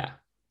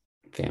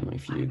 Family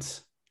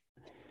feuds.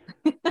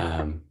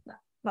 Not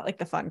like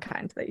the fun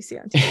kind that you see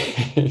on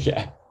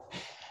TV.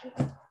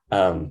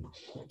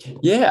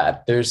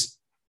 There's,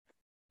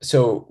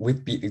 so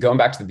with going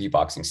back to the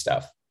beatboxing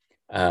stuff,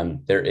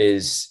 there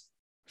is,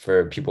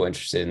 for people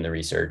interested in the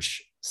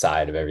research,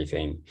 side of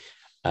everything,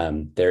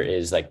 there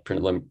is like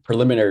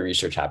preliminary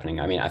research happening.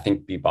 I mean, I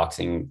think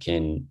beatboxing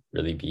can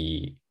really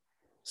be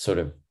sort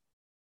of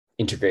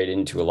integrated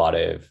into a lot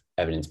of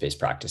evidence-based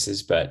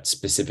practices, but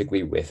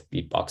specifically with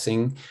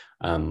beatboxing,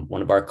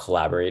 one of our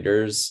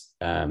collaborators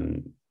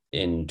in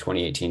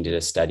 2018 did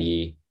a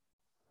study.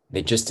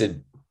 They just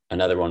did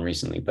another one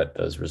recently, but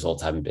those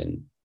results haven't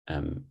been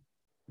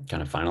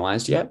kind of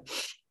finalized yet.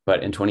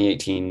 But in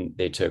 2018,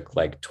 they took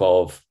like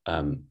 12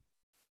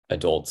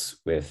 adults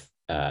with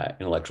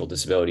intellectual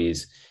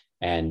disabilities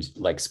and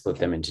like split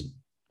them into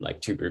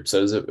like two groups. So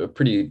it was a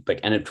pretty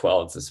like N of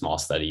 12, it's a small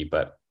study,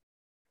 but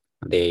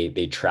they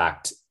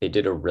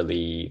did a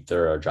really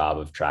thorough job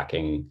of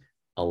tracking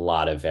a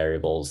lot of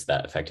variables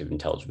that affected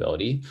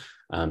intelligibility.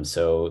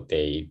 So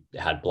they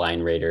had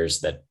blind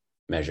raters that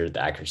measured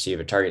the accuracy of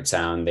a target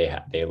sound.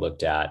 They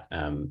looked at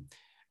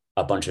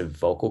a bunch of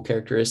vocal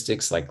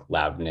characteristics like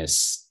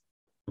loudness,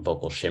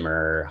 vocal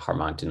shimmer,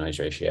 harmonic to noise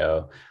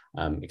ratio,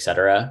 et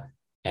cetera.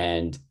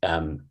 And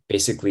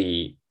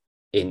basically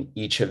in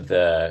each of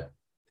the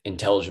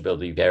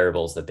intelligibility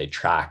variables that they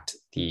tracked,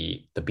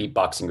 the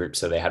beatboxing group.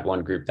 So they had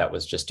one group that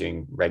was just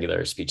doing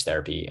regular speech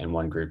therapy and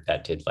one group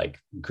that did like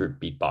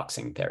group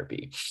beatboxing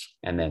therapy.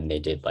 And then they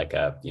did like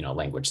a,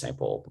 language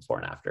sample before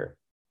and after.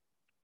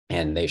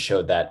 And they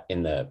showed that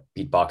in the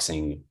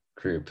beatboxing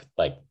group,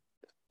 like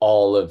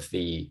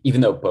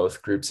even though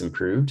both groups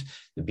improved,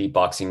 the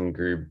beatboxing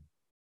group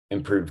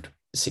improved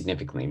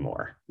significantly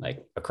more,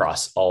 like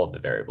across all of the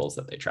variables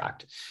that they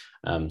tracked.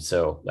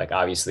 So like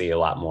obviously a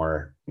lot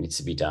more needs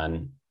to be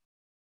done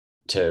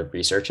to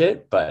research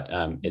it, but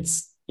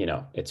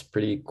it's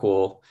pretty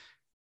cool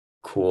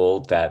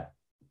that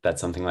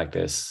something like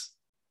this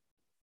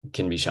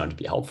can be shown to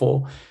be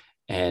helpful.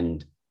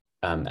 And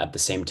at the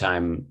same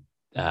time,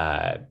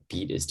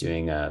 Beat is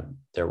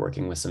they're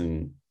working with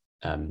some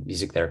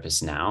music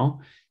therapists now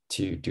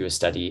to do a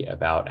study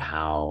about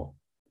how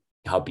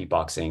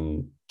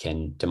beatboxing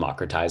can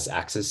democratize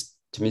access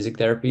to music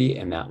therapy,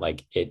 and that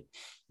like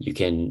you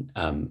can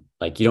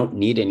you don't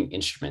need any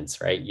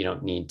instruments, right? You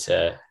don't need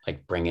to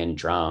like bring in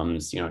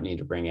drums. You don't need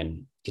to bring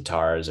in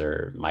guitars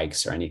or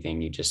mics or anything.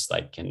 You just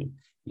like can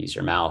use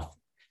your mouth.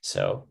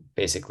 So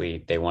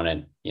basically they want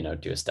to,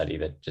 do a study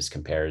that just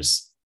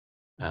compares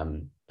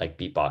like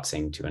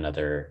beatboxing to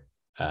another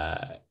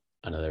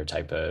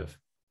type of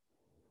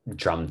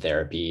drum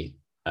therapy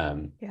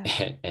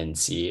and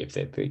see if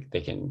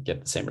they can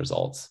get the same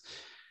results.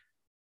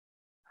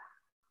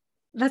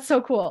 That's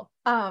so cool.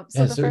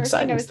 So the first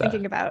thing I was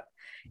thinking about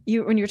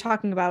when you're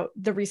talking about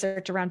the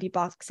research around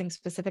beatboxing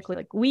specifically,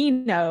 like we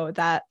know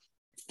that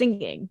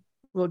singing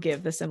will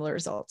give the similar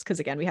results because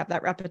again, we have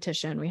that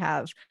repetition. We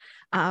have,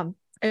 and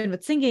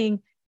with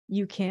singing,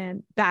 you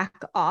can back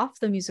off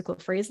the musical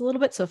phrase a little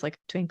bit. So if like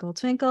twinkle,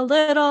 twinkle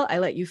little, I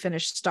let you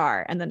finish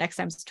star. And the next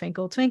time it's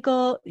twinkle,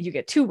 twinkle, you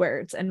get two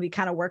words and we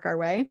kind of work our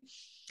way.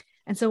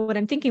 And so what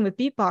I'm thinking with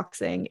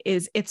beatboxing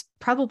is it's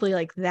probably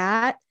like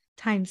that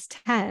times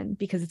 10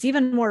 because it's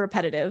even more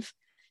repetitive.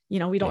 We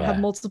don't have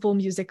multiple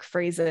music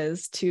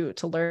phrases to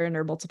learn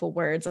or multiple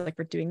words, like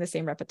we're doing the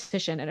same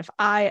repetition. And if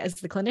I, as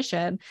the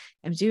clinician,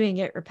 am doing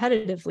it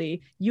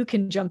repetitively, you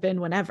can jump in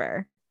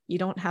whenever. You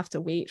don't have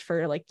to wait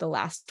for like the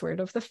last word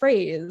of the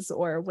phrase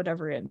or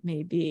whatever it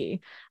may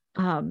be.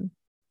 And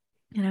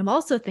I'm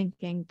also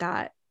thinking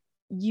that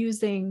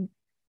using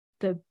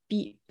the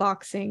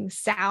beatboxing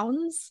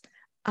sounds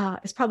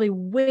is probably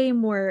way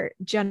more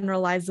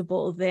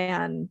generalizable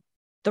than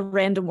the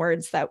random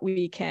words that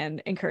we can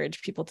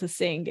encourage people to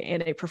sing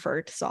in a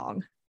preferred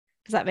song.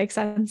 Does that make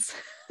sense?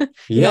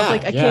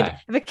 If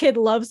a kid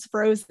loves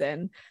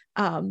Frozen,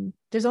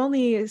 there's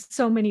only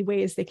so many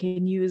ways they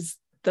can use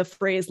the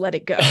phrase "let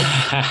it go"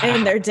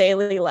 in their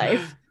daily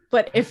life.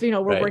 But if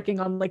we're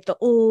working on like the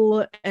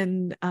 "l"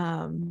 and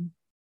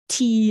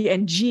T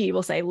and G,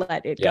 we'll say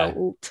 "let it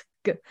go."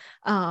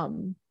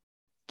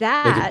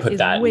 That is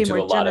way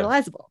more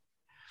generalizable.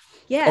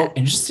 Yeah. Oh,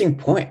 interesting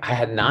point. I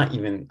had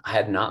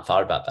not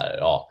thought about that at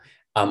all.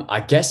 I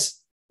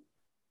guess,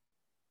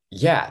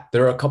 there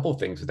are a couple of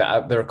things with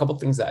that. There are a couple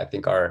of things that I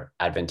think are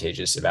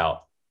advantageous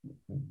about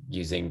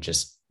using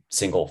just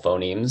single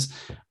phonemes.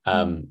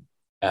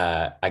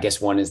 I guess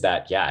one is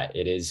that,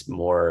 it is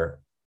more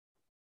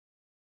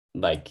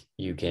like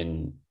you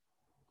can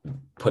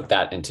put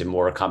that into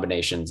more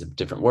combinations of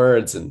different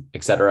words and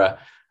et cetera.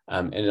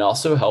 And it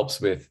also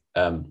helps with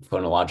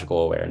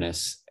phonological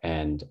awareness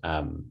and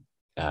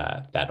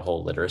that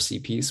whole literacy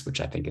piece, which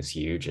I think is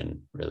huge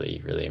and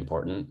really, really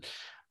important.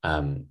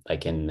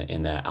 Like in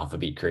the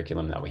Alphabeat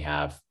curriculum that we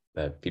have,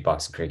 the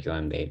beatboxing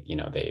curriculum,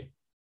 they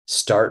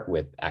start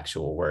with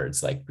actual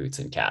words like boots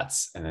and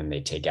cats, and then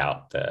they take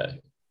out the,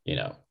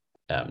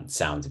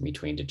 sounds in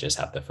between to just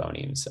have the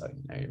phonemes. So,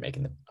 you're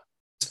making the,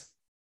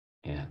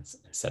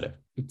 instead of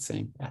boots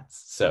saying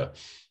cats. So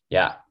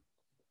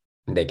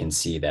they can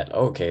see that,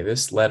 okay,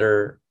 this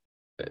letter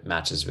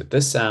matches with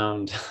this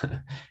sound.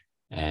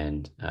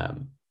 And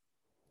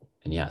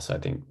so I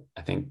think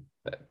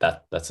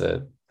that's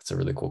a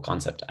really cool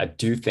concept. I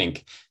do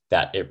think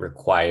that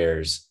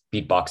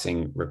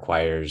beatboxing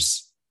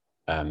requires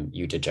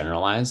you to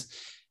generalize.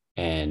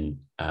 And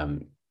I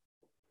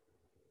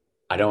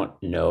don't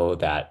know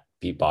that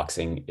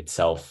beatboxing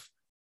itself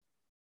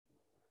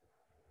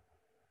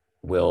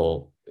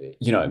will,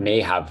 it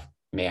may have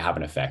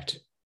an effect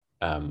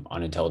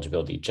on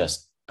intelligibility,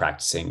 just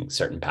practicing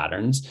certain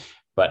patterns.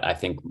 But I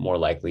think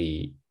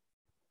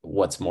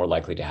what's more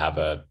likely to have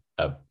a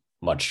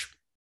much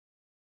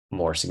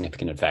more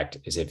significant effect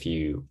is if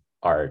you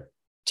are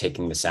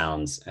taking the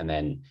sounds and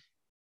then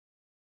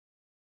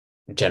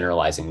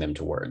generalizing them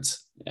to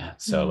words. Yeah.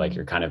 So like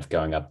you're kind of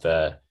going up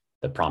the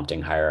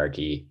prompting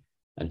hierarchy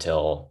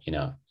until,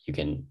 you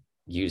can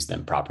use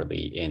them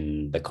properly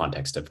in the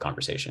context of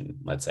conversation,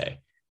 let's say.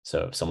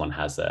 So if someone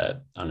has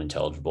a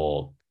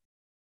unintelligible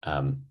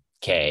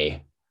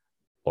K,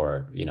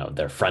 or,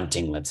 they're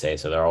fronting, let's say,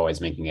 so they're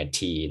always making a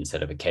T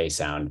instead of a K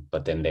sound,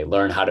 but then they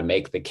learn how to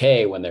make the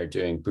K when they're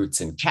doing boots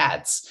and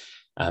cats,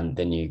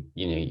 then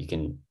you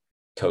can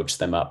coach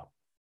them up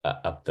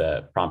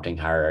the prompting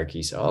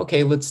hierarchy. So,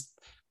 okay, let's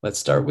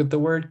start with the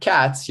word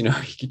cats, you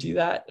could do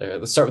that. Or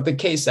let's start with the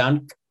K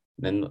sound,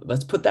 then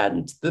let's put that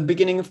into the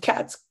beginning of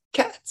cats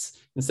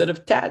instead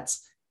of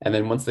tats. And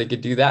then once they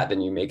could do that,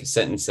 then you make a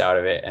sentence out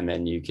of it, and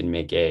then you can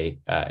make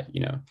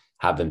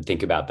have them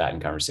think about that in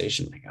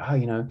conversation. Like,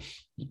 oh,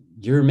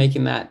 you're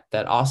making that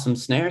awesome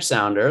snare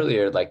sound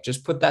earlier. Like,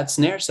 just put that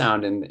snare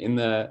sound in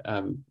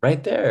the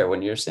right there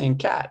when you're saying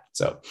cat.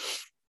 So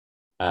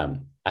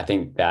I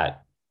think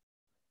that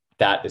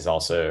is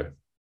also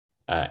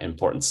an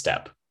important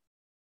step.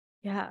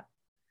 Yeah.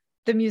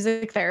 The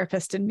music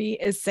therapist in me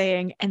is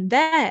saying, and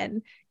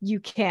then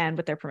you can,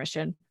 with their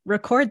permission,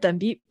 record them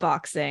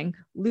beatboxing,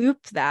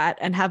 loop that,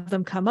 and have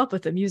them come up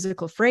with a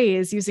musical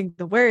phrase using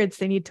the words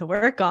they need to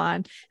work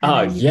on.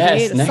 And then you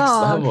create a next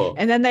song, level.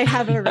 And then they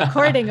have a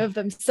recording of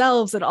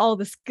themselves and all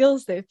the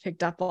skills they've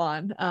picked up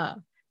on.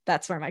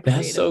 That's where my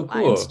creative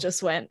minds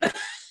just went.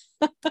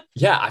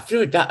 Yeah, I feel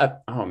like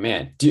that. Oh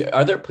man,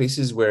 are there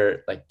places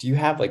where, like, do you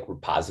have like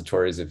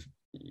repositories of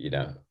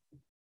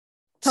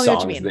Tell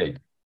songs me what you mean.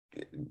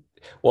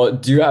 Well,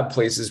 do you have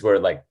places where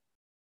like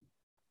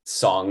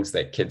songs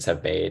that kids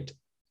have made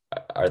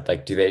are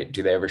like, do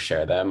they ever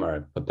share them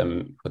or put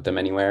them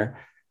anywhere?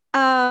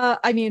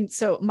 I mean,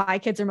 so my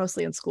kids are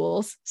mostly in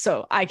schools,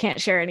 so I can't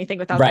share anything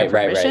without their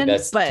permission. Right.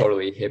 That's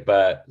totally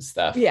HIPAA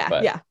stuff.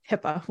 Yeah,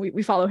 HIPAA.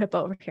 We follow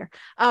HIPAA over here.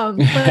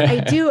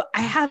 But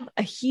I have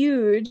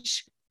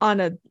on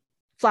a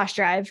flash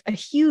drive, a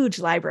huge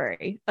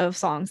library of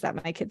songs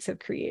that my kids have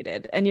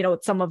created. And,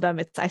 some of them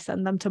I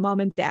send them to mom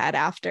and dad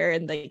after,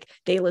 and like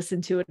they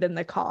listen to it in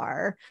the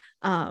car.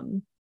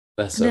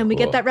 That's so and then we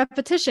get that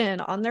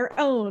repetition on their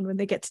own when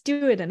they get to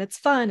do it, and it's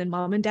fun, and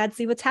mom and dad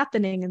see what's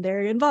happening and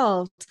they're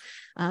involved.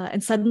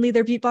 And suddenly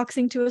they're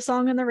beatboxing to a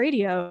song on the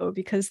radio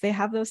because they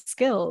have those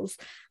skills.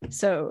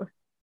 So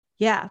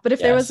yeah, but if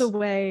there was a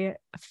way,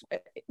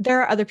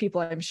 there are other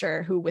people, I'm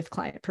sure, who with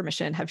client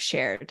permission have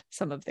shared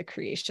some of the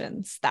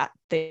creations that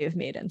they've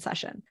made in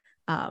session.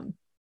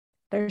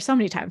 There are so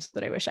many times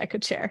that I wish I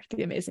could share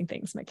the amazing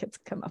things my kids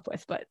come up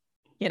with, but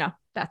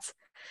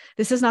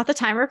this is not the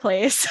time or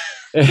place.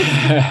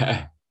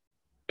 Yeah.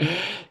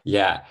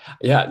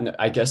 No,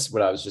 I guess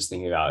what I was just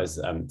thinking about is,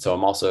 so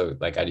I'm also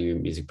like, I do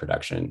music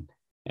production,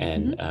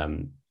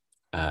 and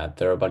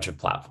there are a bunch of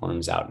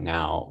platforms out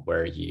now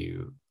where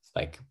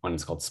like one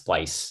is called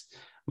Splice.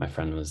 My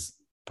friend was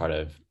part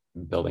of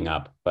building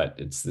up, but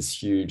it's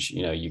this huge,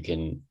 you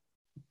can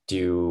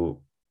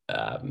do,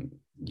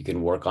 you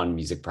can work on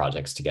music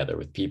projects together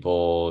with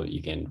people.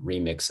 You can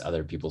remix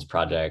other people's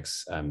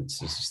projects. So it's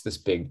just this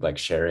big like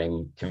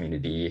sharing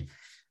community,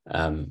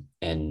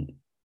 and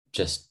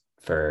just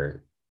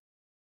for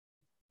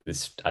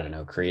this, I don't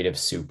know, creative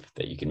soup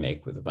that you can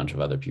make with a bunch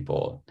of other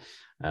people.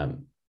 I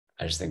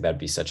just think that'd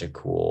be such a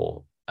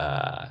cool,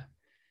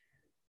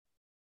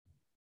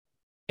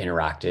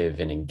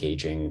 interactive and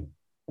engaging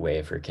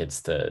way for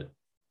kids to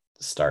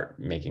start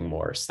making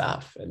more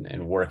stuff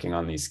and working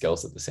on these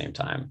skills at the same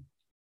time.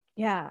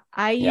 Yeah,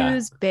 I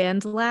use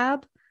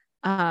BandLab.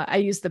 I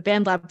use the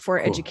BandLab for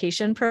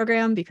Education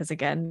program because,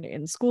 again,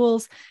 in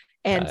schools.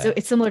 And so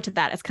it's similar to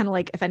that. It's kind of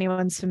like, if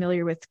anyone's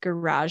familiar with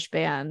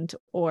GarageBand,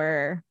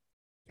 or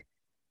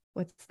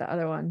what's the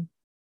other one?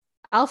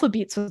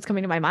 Alphabeat's what's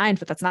coming to my mind,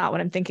 but that's not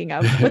what I'm thinking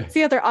of. What's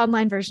the other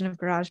online version of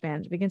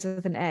GarageBand? It begins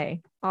with an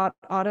A.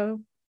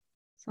 Auto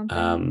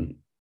something?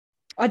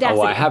 Audacity.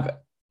 Oh, I have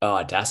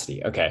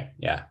Audacity. Okay.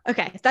 Yeah.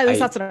 Okay. That's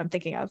what I'm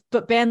thinking of.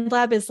 But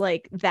BandLab is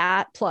like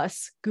that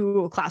plus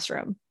Google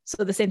Classroom.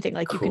 So the same thing,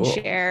 like you can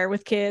share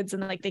with kids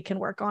and like they can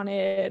work on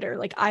it, or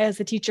like I, as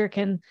a teacher,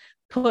 can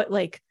put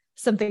like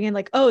something in,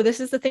 like, oh, this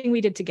is the thing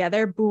we did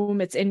together.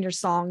 Boom, it's in your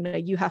song.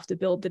 You have to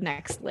build the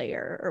next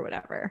layer or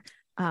whatever.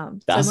 So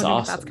I'm wondering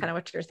awesome. If that's kind of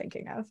what you're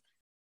thinking of.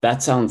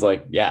 That sounds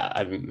like,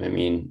 I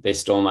mean, they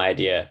stole my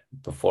idea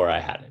before I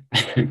had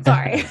it.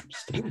 Sorry.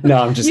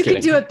 No, I'm just kidding.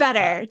 You can do it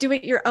better. Do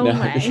it your own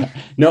way.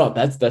 No,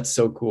 that's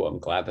so cool. I'm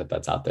glad that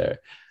that's out there.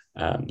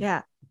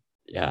 Yeah.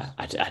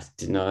 I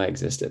didn't know that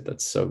existed.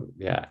 That's so,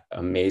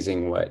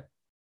 amazing what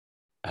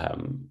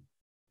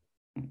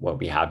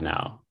we have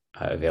now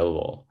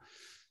available.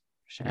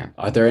 Yeah.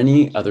 Are there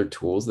any other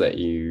tools that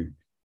you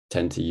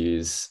tend to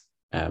use?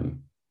 The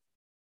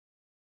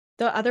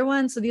other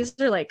ones, so these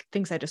are like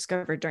things I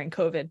discovered during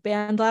COVID.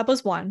 BandLab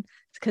was one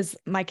because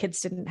my kids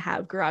didn't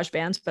have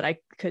GarageBands, but I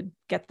could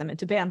get them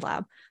into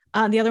BandLab.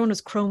 The other one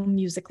was Chrome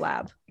Music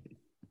Lab.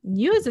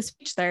 You as a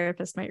speech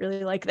therapist might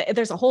really like that.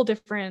 There's a whole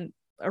different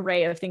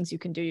array of things you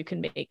can do. You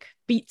can make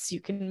beats, you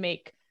can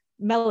make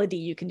melody,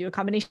 you can do a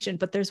combination,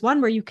 but there's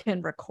one where you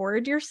can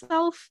record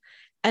yourself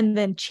and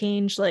then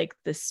change like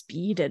the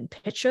speed and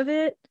pitch of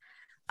it.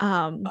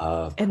 And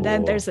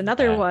then there's Cool.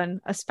 another Yeah.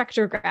 one, a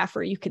spectrograph,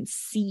 where you can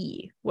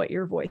see what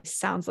your voice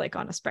sounds like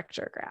on a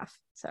spectrograph.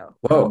 So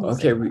Whoa.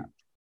 Okay.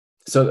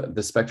 So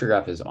the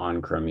spectrograph is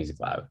on Chrome Music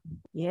Lab.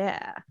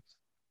 yeah.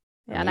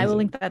 Yeah, and I will Amazing.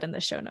 link that in the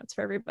show notes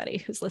for everybody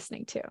who's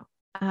listening too.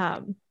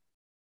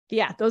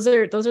 Yeah, those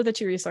are the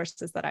two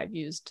resources that I've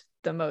used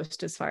the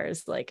most as far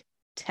as like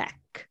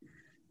tech.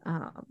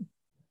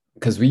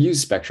 Because we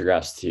use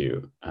spectrographs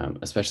too,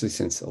 especially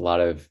since a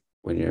lot of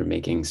when you're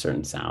making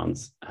certain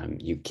sounds,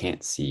 you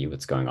can't see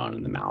what's going on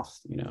in the mouth.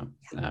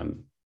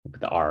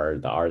 The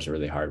R is a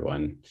really hard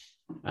one,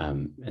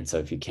 and so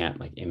if you can't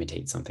like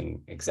imitate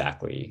something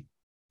exactly,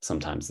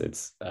 sometimes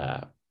it's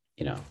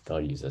they'll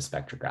use a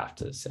spectrograph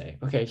to say,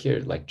 okay, here,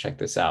 like check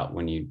this out.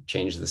 When you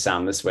change the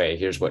sound this way,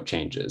 here's what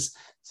changes.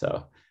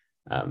 So,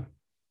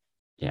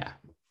 yeah,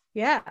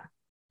 Yeah,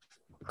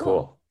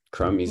 cool.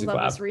 Chrome Music love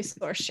Lab. this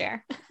resource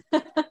share.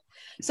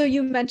 So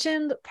you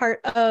mentioned part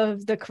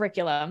of the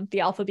curriculum,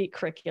 the Alphabeat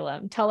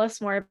curriculum. Tell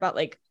us more about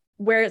like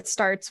where it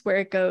starts, where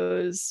it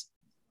goes.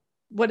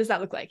 What does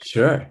that look like?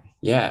 Sure.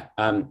 Yeah.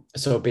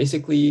 So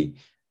basically,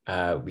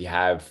 we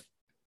have,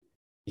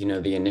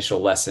 the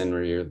initial lesson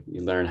where you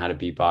learn how to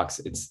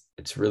beatbox.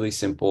 It's really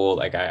simple.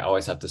 Like I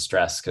always have to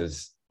stress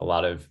because a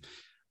lot of,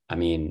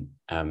 I'm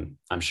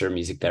sure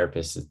music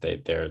therapists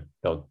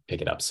they'll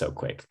pick it up so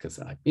quick because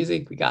they're like,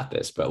 music, we got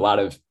this. But a lot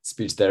of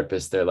speech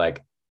therapists, they're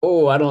like,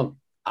 oh, I don't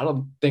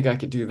think I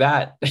could do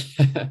that.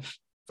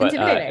 But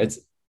Intimidating.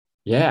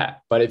 yeah.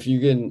 But if you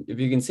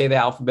can say the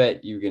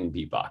alphabet, you can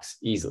beatbox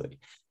easily.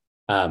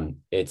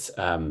 It's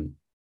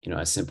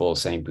as simple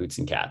as saying boots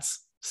and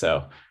cats.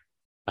 So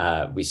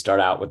we start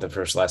out with the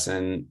first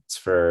lesson. It's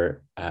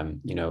for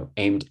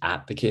aimed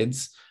at the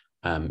kids,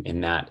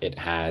 in that it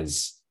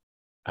has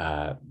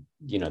the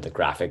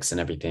graphics and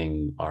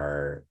everything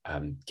are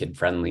kid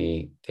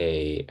friendly.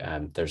 We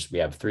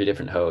have 3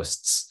 different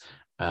hosts.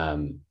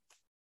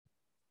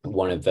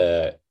 One of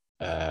the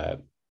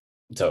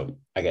so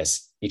I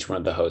guess each one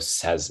of the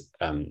hosts has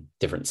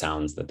different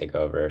sounds that they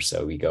go over.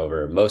 So we go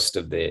over most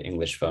of the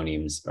English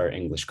phonemes or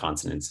English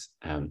consonants,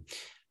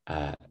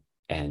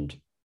 and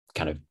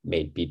kind of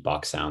made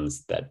beatbox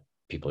sounds that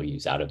people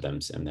use out of them.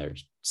 And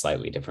there's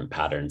slightly different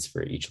patterns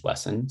for each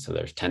lesson. So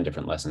there's 10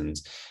 different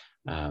lessons.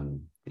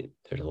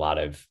 There's a lot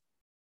of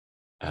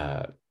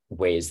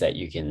ways that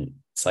you can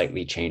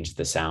slightly change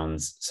the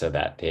sounds so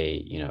that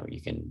they,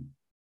 you can,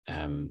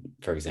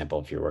 for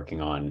example, if you're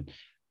working on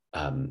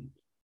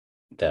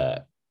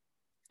the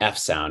F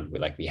sound,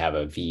 we have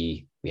a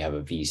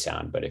V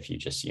sound, but if you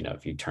just,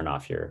 if you turn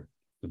off your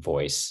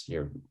voice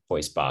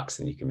box,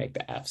 then you can make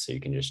the F. So you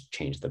can just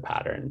change the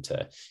pattern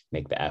to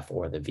make the F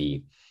or the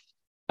V.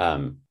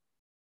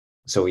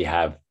 So we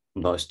have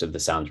most of the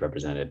sounds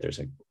represented.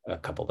 There's a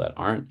couple that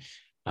aren't.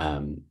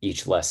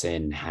 Each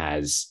lesson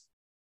has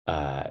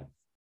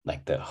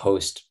like the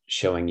host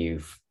showing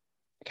you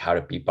how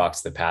to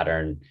beatbox the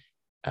pattern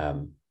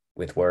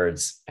with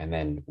words, and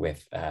then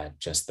with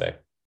just the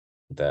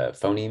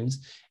phonemes,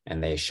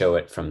 and they show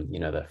it from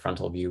the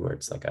frontal view where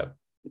it's like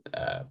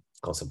a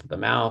close up of the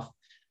mouth,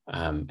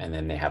 and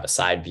then they have a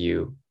side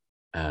view,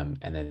 and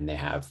then they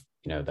have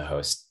the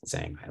host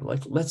saying,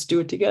 let's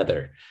do it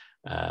together,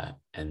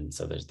 and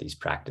so there's these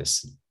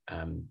practice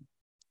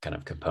kind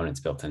of components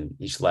built in.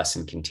 Each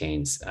lesson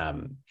contains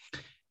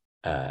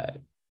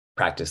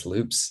practice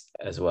loops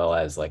as well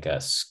as like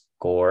a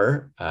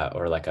score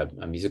or like a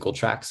musical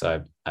track.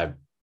 So I've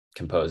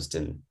composed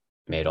and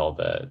made all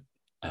the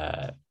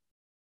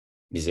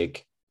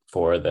music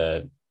for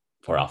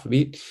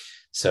Alphabeat.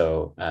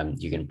 So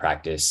you can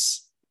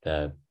practice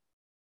the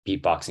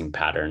beatboxing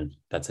pattern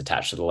that's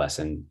attached to the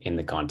lesson in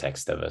the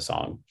context of a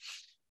song.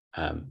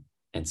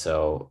 And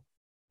so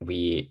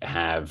we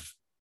have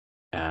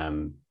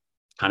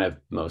kind of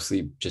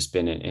mostly just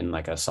been in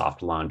like a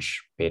soft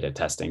launch beta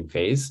testing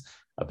phase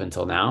up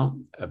until now,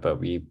 but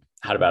we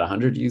had about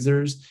 100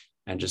 users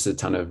and just a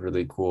ton of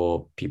really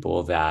cool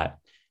people that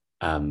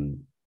are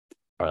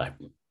like,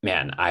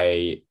 man,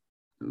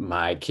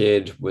 my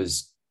kid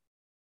was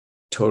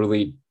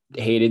totally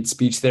hated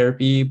speech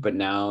therapy, but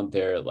now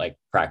they're like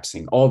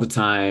practicing all the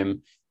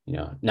time.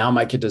 Now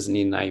my kid doesn't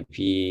need an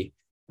IEP.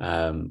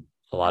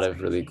 A lot of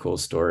really cool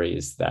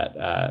stories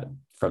that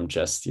from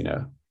just,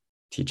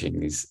 teaching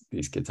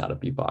these kids how to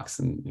beatbox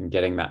and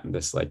getting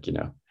this like,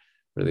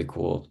 really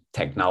cool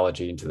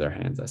technology into their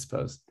hands, I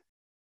suppose.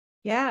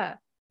 Yeah.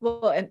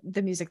 Well, and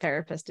the music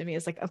therapist in me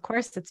is like, of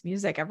course it's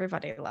music.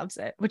 Everybody loves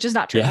it, which is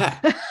not true. Yeah.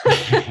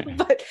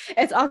 But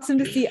it's awesome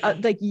to see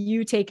like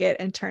you take it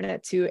and turn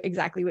it to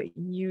exactly what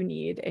you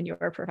need in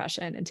your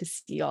profession, and to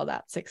see all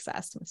that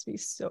success must be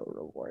so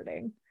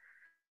rewarding.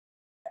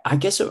 I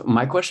guess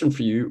my question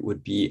for you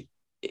would be,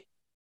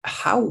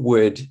 how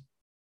would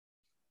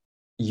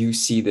you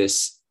see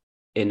this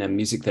in a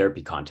music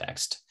therapy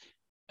context?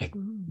 Like,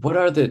 what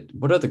are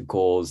the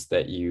goals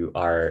that you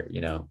are,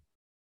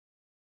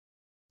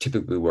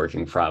 typically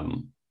working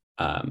from,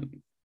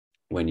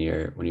 when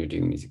you're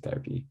doing music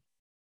therapy?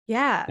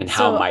 Yeah. And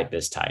how might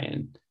this tie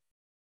in?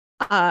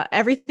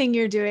 Everything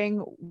you're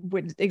doing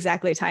would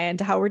exactly tie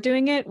into how we're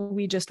doing it.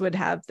 We just would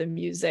have the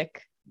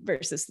music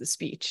versus the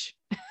speech,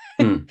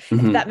 if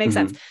that makes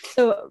sense.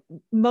 So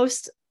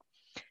most,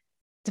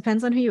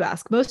 depends on who you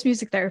ask. Most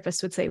music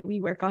therapists would say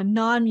we work on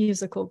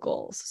non-musical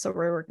goals. So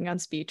we're working on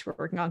speech, we're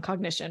working on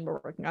cognition,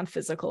 we're working on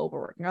physical,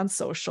 we're working on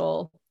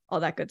social, all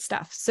that good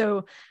stuff.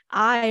 So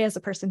I, as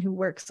a person who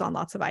works on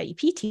lots of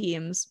IEP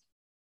teams,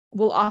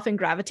 will often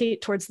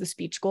gravitate towards the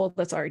speech goal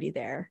that's already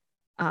there,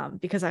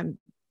 because I'm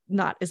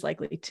not as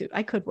likely to,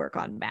 I could work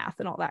on math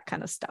and all that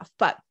kind of stuff,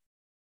 but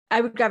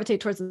I would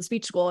gravitate towards the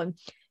speech goal. And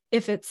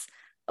if it's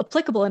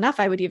applicable enough,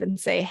 I would even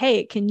say,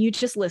 hey, can you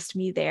just list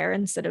me there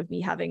instead of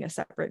me having a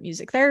separate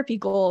music therapy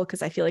goal?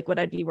 Because I feel like what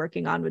I'd be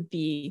working on would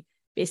be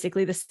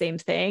basically the same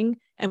thing,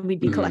 and we'd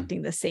be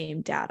collecting the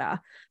same data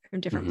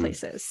from different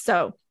places.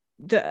 So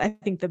I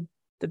think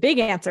the big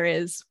answer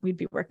is we'd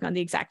be working on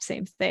the exact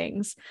same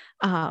things.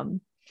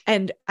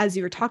 And as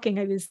you were talking,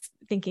 I was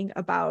thinking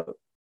about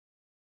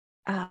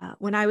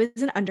when I was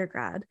an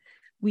undergrad,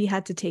 we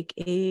had to take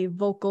a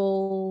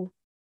vocal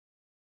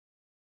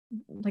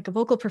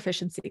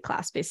proficiency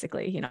class,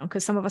 basically,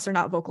 because some of us are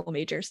not vocal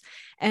majors.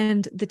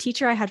 And the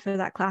teacher I had for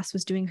that class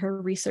was doing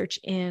her research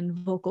in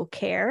vocal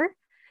care.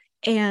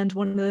 And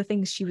one of the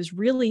things she was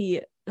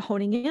really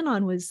honing in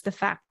on was the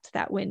fact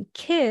that when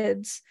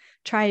kids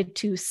try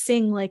to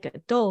sing like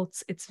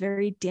adults, it's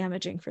very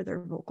damaging for their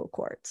vocal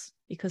cords,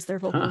 because their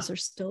vocals are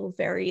still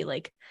very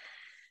like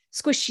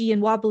squishy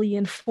and wobbly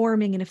and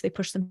forming. And if they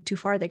push them too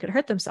far, they could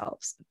hurt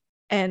themselves.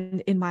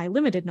 And in my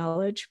limited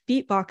knowledge,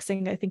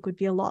 beatboxing, I think, would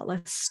be a lot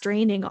less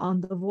straining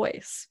on the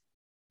voice.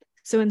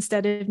 So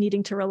instead of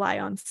needing to rely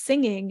on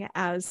singing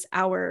as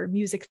our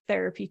music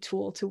therapy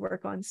tool to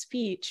work on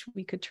speech,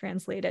 we could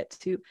translate it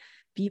to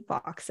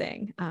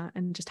beatboxing,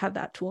 and just have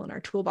that tool in our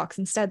toolbox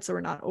instead, so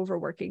we're not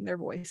overworking their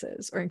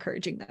voices or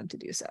encouraging them to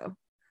do so.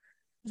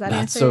 Does that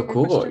That's answer so your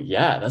cool. question?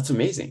 Yeah, that's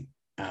amazing.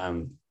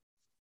 I'm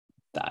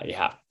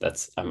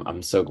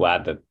so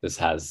glad that this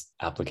has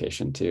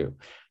application too.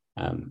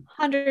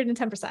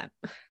 110%.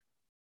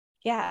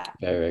 Yeah.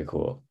 Very, very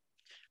cool.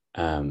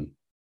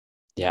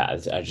 Yeah,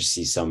 I just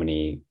see so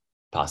many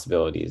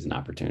possibilities and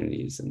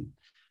opportunities, and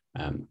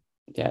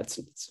yeah, it's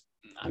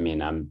I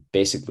mean, I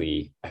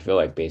feel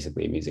like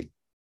basically a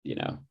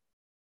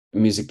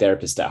music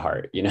therapist at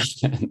heart,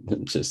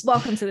 just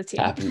Welcome to the team.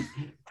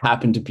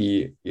 happen to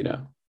be,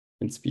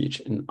 in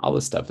speech, and all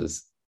this stuff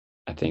is,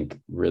 I think,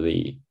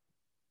 really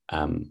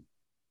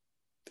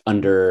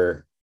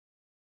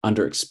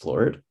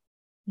underexplored.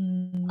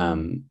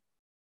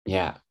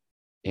 Yeah,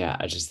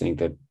 I just think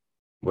that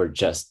we're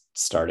just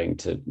starting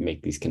to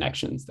make these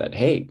connections that,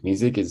 hey,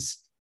 music is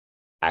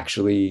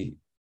actually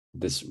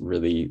this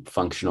really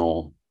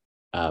functional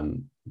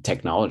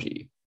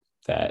technology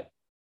that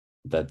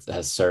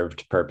has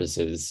served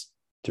purposes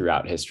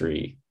throughout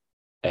history.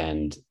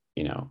 And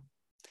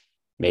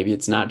maybe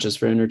it's not just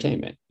for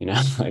entertainment,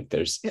 like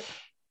there's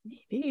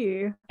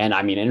and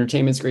I mean,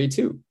 entertainment's great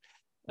too,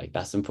 like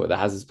that's important, that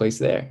has its place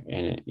there.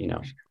 And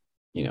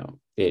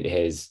it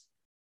has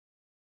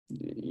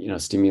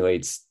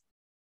stimulates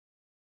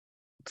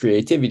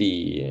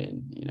creativity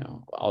and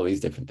all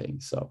these different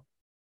things. So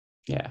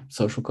yeah,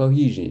 social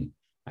cohesion,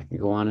 I can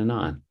go on and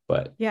on,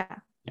 but yeah,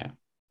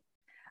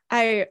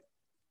 I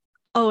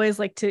always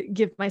like to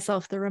give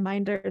myself the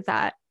reminder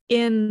that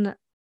in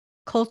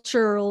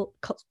cultures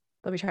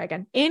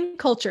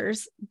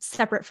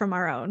separate from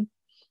our own,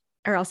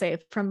 or I'll say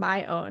from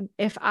my own,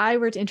 if I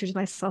were to introduce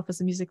myself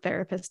as a music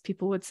therapist,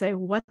 people would say,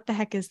 what the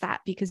heck is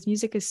that? Because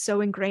music is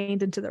so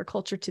ingrained into their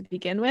culture to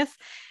begin with.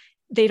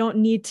 They don't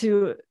need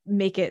to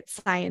make it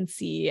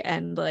sciencey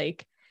and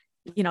like,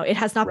 it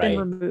has not been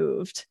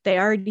removed. They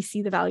already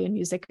see the value in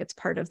music. It's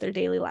part of their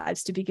daily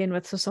lives to begin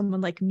with. So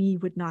someone like me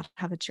would not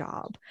have a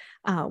job,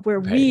 where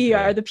we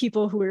are the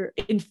people who are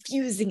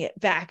infusing it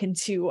back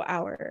into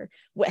our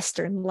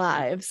Western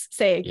lives,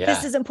 saying,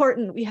 this is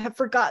important. We have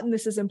forgotten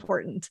this is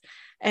important.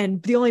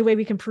 And the only way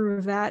we can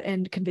prove that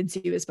and convince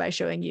you is by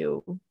showing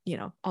you,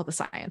 all the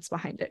science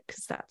behind it.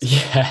 Cause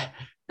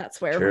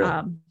that's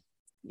where,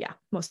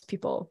 most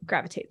people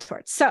gravitate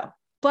towards. So,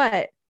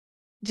 but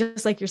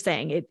just like you're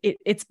saying,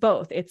 it's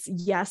both. It's,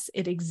 yes,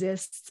 it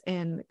exists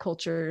in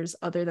cultures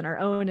other than our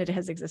own. It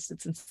has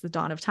existed since the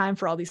dawn of time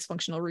for all these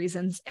functional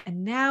reasons.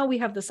 And now we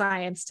have the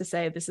science to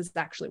say this is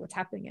actually what's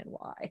happening and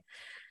why.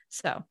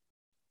 So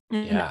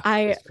And Yeah,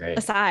 I, that's great.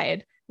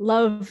 aside,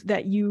 love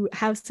that you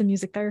have some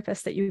music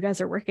therapists that you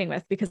guys are working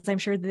with, because I'm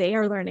sure they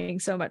are learning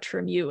so much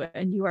from you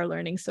and you are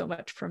learning so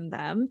much from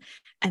them.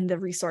 And the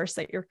resource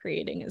that you're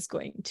creating is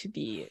going to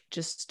be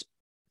just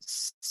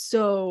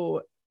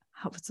so,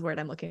 what's the word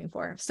I'm looking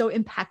for? So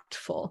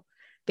impactful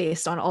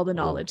based on all the Ooh.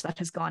 knowledge that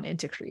has gone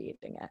into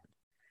creating it.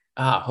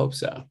 I hope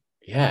so.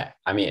 Yeah.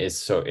 I mean, it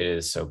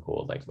is so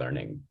cool, like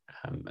learning.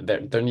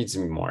 There needs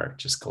to be more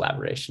just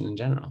collaboration in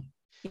general.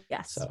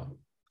 Yes. So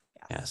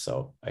yeah. Yes.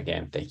 So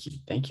again,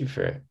 thank you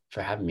for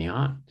having me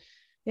on.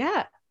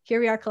 Yeah. Here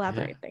we are Yeah.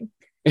 collaborating.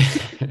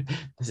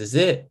 This is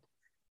it.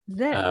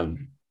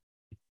 Then,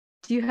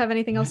 do you have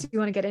anything Yeah. else you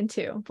want to get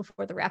into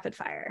before the rapid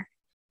fire?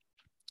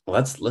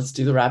 Let's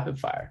do the rapid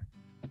fire.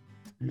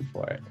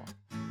 For it.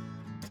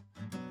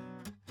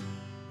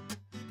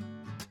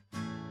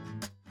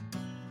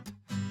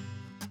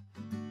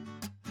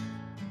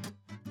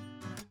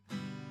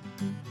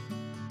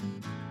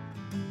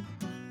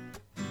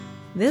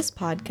 This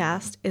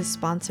podcast is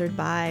sponsored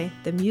by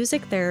the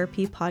Music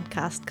Therapy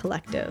Podcast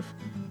Collective,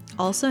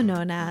 also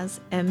known as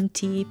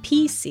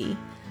MTPC,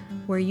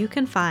 where you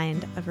can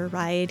find a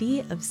variety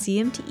of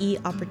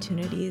CMTE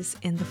opportunities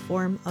in the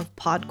form of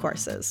pod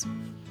courses.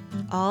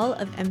 All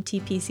of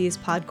MTPC's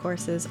pod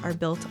courses are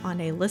built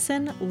on a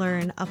listen,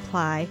 learn,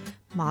 apply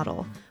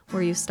model,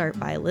 where you start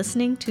by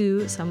listening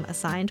to some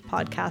assigned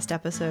podcast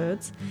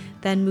episodes,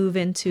 then move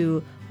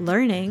into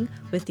learning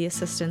with the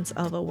assistance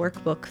of a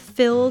workbook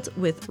filled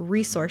with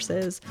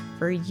resources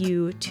for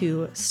you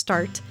to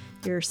start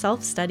your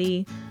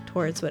self-study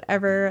towards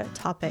whatever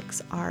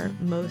topics are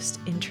most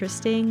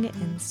interesting,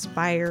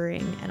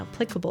 inspiring, and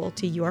applicable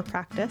to your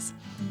practice.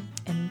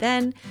 And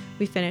then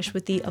we finish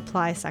with the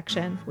apply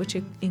section, which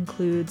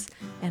includes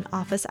an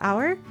office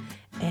hour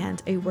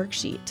and a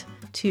worksheet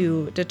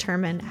to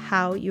determine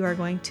how you are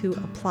going to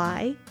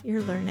apply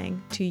your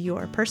learning to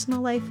your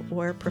personal life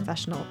or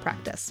professional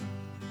practice.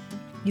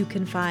 You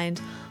can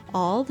find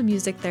all the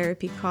Music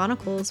Therapy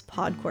Chronicles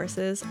pod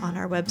courses on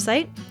our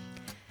website,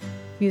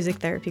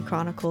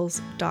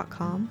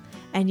 musictherapychronicles.com,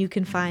 and you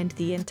can find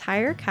the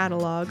entire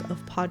catalog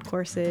of pod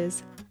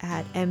courses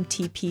at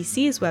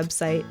MTPC's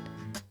website,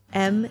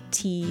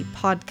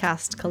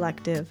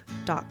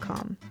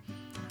 mtpodcastcollective.com.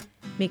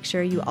 Make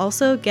sure you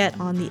also get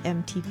on the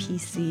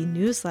MTPC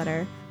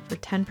newsletter for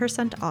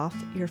 10% off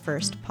your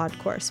first pod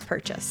course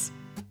purchase.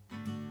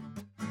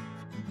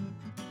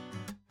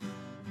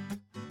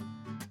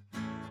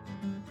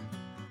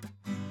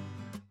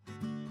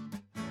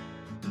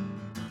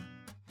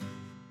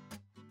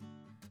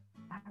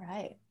 All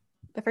right.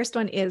 The first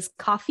one is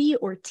coffee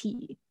or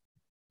tea?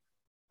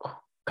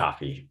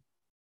 Coffee.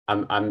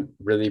 I'm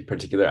really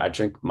particular. I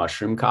drink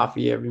mushroom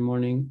coffee every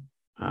morning.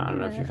 I don't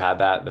know if you've had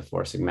that, the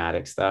Four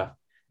Sigmatic stuff.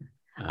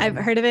 I've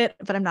heard of it,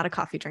 but I'm not a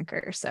coffee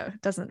drinker, so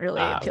it doesn't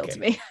really appeal to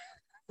me.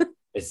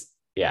 I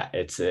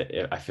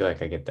feel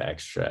like I get the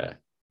extra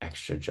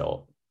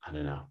jolt. I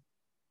don't know.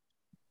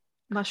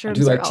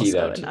 Mushrooms like are tea,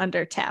 also though, an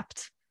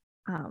undertapped.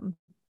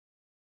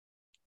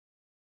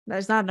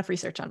 There's not enough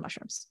research on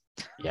mushrooms.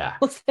 Yeah.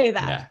 We'll say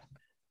that.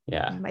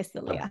 Yeah.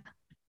 Mycelia.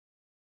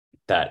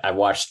 That I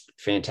watched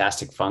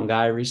Fantastic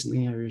Fungi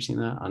recently. Have you ever seen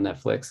that on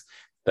Netflix?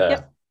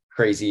 The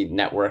crazy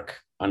network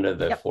under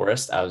the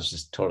forest. I was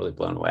just totally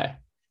blown away.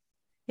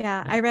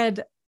 Yeah, I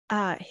read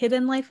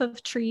Hidden Life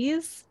of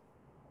Trees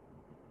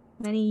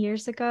many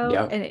years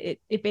ago, and it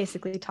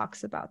basically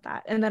talks about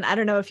that. And then I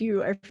don't know if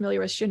you are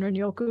familiar with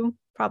Shinrin-yoku,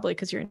 probably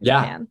because you're in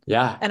Japan.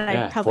 Yeah. And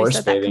I probably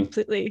Forest said bathing. That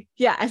completely.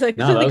 Yeah, I said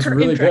no, that was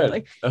really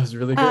incorrectly. Good. That was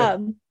really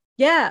good.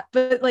 Yeah,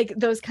 but like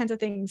those kinds of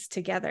things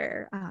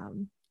together.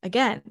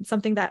 Again,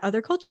 something that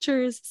other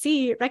cultures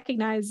see,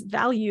 recognize,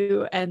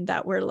 value, and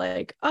that we're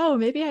like, oh,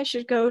 maybe I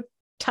should go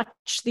touch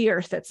the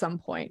earth at some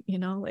point,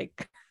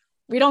 like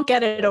we don't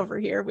get it over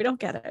here. We don't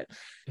get it.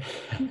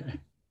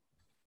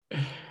 All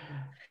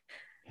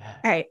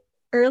right.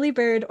 Early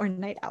bird or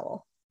night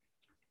owl?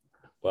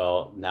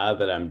 Well, now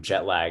that I'm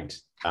jet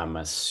lagged, I'm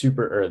a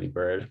super early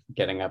bird,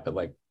 getting up at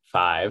like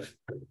 5.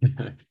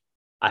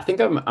 I think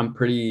I'm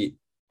pretty,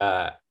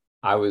 I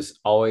was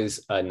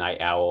always a night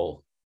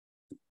owl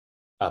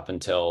up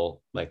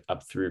until like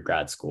up through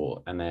grad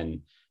school. And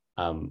then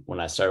when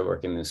I started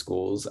working in the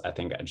schools, I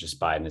think just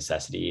by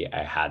necessity,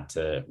 I had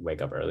to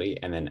wake up early.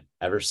 And then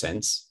ever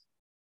since,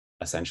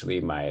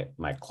 essentially my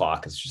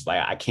clock is just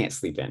like, I can't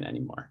sleep in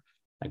anymore,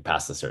 like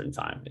past a certain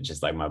time. It's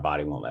just like my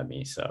body won't let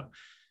me. So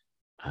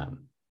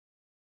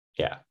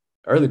yeah,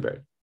 early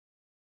bird.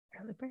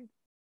 Early bird,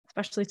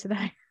 especially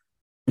today.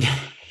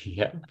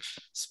 Yeah,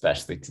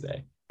 especially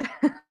today.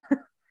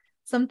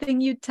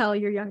 Something you'd tell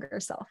your younger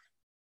self?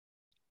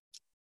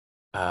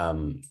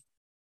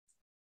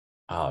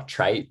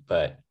 Trite,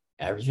 but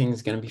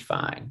everything's gonna be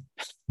fine.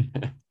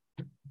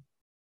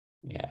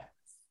 Yeah,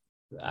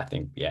 I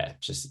think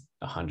just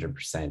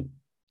 100%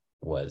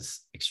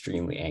 was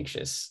extremely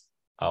anxious.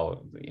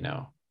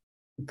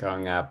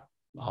 Growing up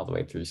all the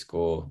way through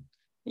school,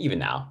 even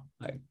now,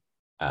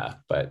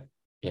 but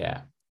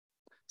yeah,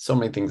 so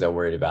many things I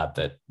worried about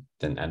that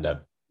didn't end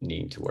up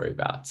needing to worry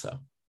about. So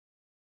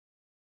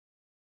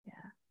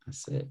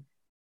That's it.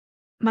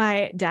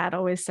 My dad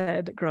always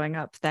said growing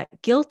up that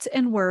guilt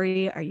and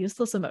worry are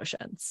useless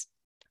emotions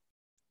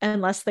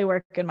unless they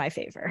work in my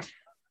favor.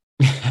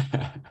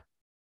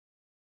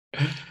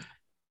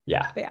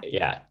 Yeah, Yeah.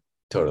 yeah,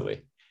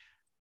 totally.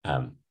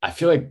 I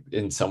feel like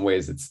in some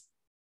ways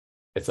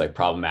it's like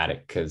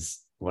problematic because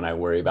when I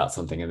worry about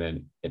something and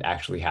then it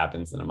actually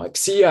happens, and I'm like,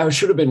 see, I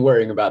should have been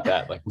worrying about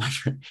that. Like my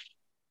friend,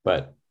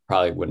 but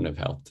probably wouldn't have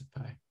helped if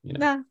I,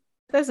 Nah,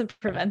 doesn't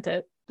prevent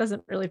it.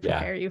 Doesn't really yeah,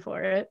 prepare you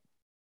for it.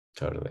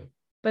 totally.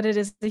 But it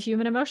is the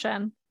human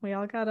emotion. We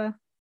all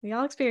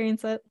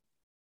experience it.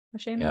 No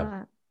shame in Yeah,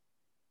 that.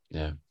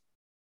 yeah.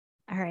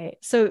 All right.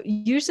 So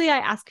usually I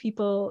ask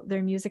people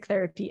their music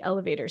therapy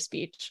elevator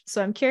speech.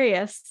 So I'm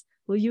curious,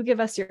 will you give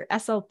us your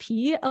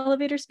SLP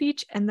elevator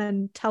speech and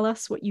then tell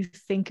us what you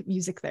think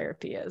music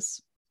therapy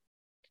is?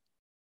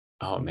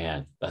 Oh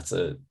man, that's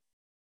a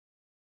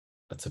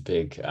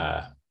big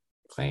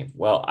claim.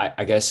 Well,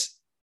 I guess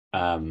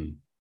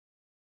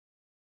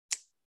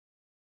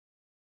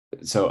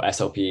so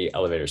SLP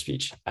elevator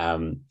speech.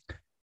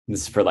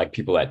 This is for like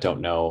people that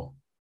don't know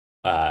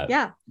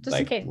Yeah, just in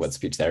like case. what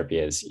speech therapy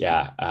is.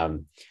 Yeah.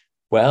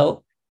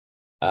 Well,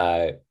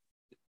 uh,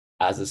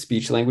 as a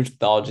speech language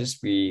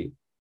pathologist, we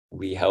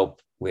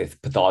help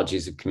with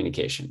pathologies of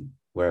communication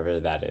wherever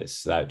that is.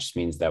 So that just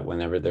means that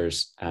whenever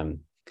there's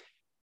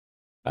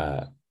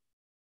uh,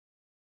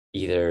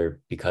 either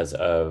because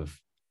of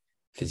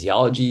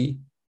physiology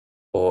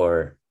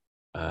or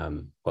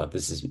well,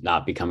 this is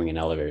not becoming an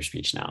elevator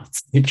speech now.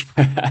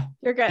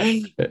 You're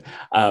good.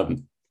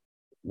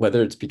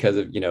 Whether it's because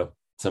of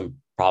some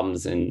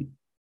problems in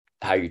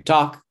how you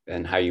talk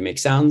and how you make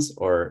sounds,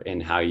 or in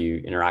how you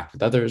interact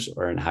with others,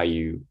 or in how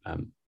you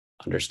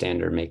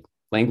understand or make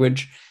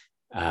language,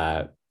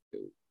 uh,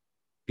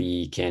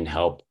 we can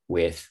help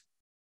with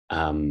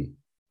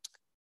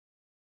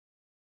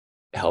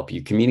help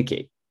you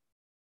communicate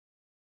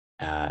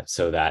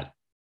so that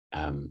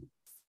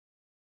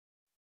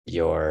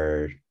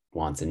your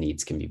wants and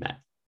needs can be met.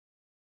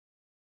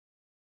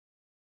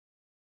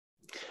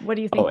 What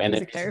do you Oh, think and then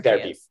music music therapy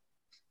therapy.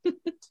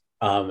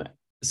 is?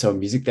 So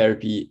music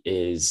therapy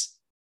is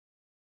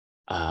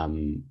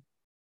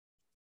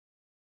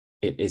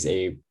it is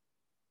a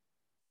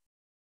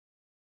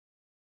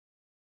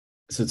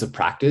so it's a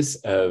practice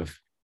of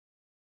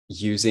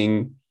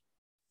using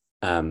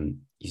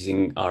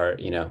using our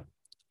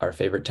our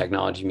favorite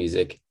technology,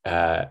 music,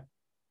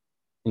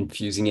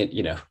 infusing it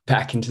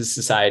back into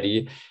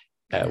society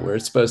where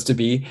it's supposed to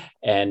be,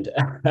 and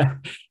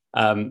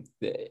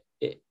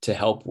to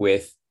help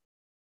with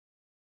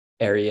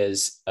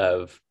areas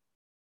of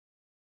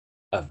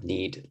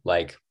need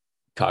like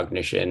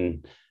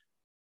cognition,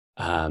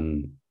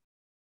 um,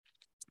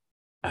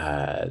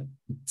 uh,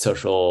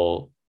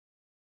 social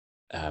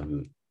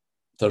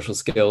social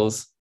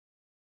skills,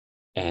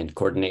 and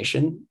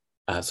coordination.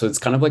 So it's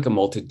kind of like a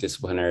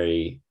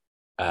multidisciplinary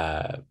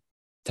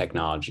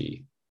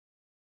technology.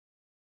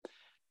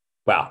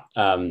 Wow.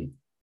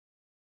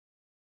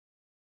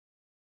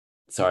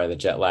 Sorry, the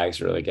jet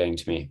lag's really getting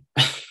to me.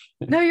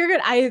 No, you're good.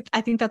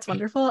 I think that's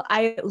wonderful.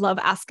 I love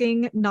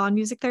asking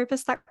non-music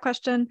therapists that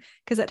question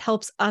because it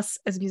helps us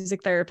as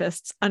music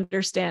therapists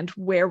understand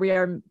where we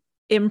are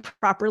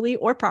improperly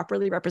or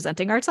properly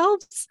representing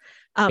ourselves,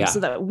 so Yeah,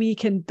 that we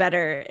can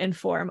better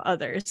inform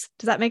others.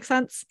 Does that make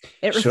sense?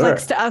 It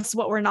reflects sure. to us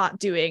what we're not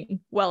doing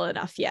well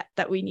enough yet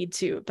that we need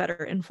to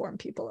better inform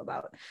people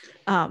about.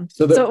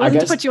 So it I wasn't to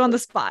guess, put you on the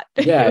spot.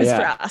 It yeah, was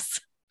for yeah. us.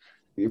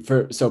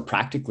 So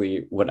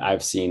practically, what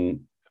I've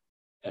seen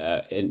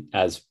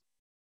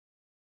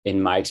in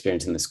my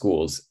experience in the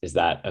schools is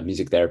that a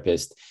music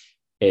therapist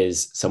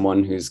is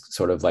someone who's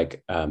sort of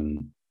like a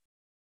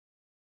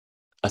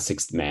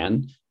sixth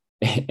man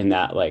in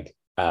that like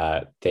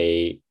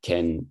they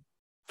can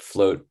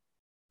float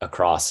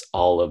across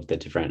all of the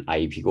different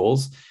IEP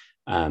goals,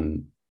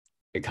 kind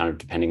of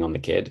depending on the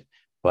kid,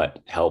 but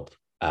help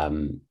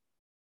to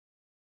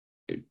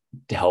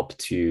help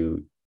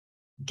to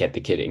get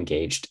the kid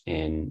engaged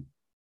in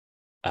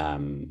a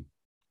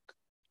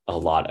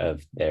lot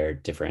of their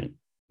different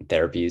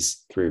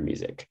therapies through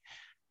music.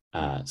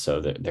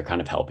 So they're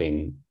kind of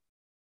helping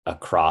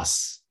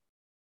across,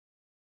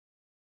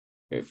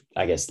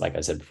 I guess, like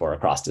I said before,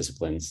 across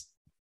disciplines.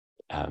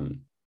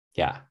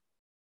 Yeah,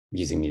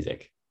 using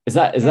music. Is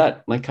Yeah.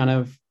 that like kind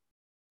of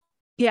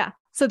Yeah.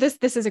 So this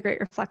is a great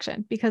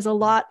reflection because a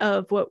lot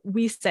of what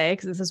we say,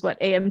 because this is what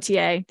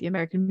AMTA, the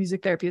American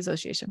Music Therapy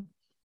Association,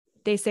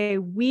 they say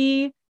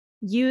we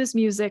use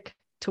music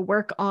to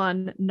work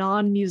on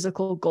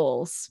non-musical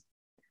goals,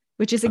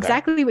 which is okay?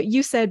 exactly what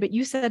you said, but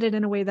you said it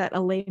in a way that a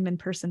layman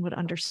person would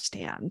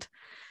understand.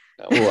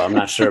 Oh, I'm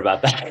not sure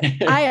about that.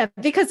 I am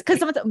because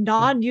some of the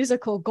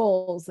non-musical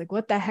goals, like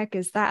what the heck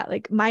is that?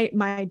 Like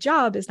my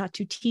job is not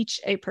to teach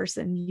a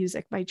person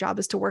music. My job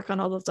is to work on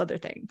all those other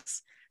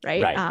things.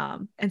 Right. Right,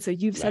 And so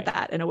you've said right.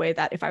 that in a way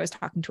that if I was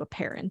talking to a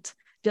parent,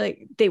 I feel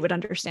like they would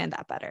understand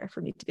that better for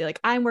me to be like,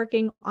 I'm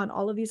working on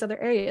all of these other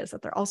areas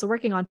that they're also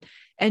working on.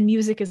 And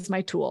music is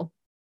my tool.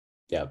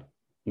 Yep.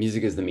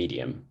 Music is the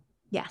medium.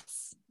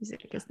 Yes.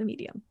 Music is the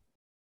medium.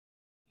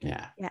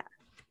 Yeah. Yeah.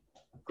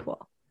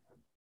 Cool.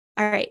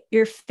 All right.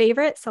 Your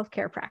favorite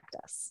self-care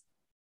practice?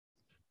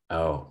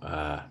 Oh,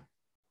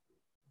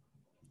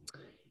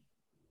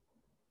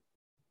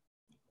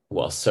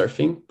 well,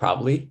 surfing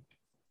probably.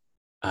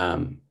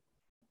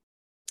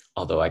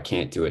 Although I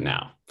can't do it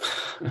now.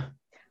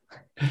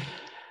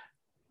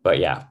 But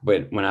yeah,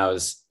 but when I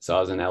was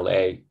in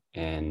LA,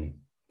 and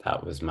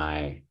that was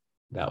my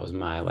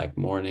like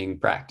morning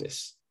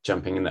practice,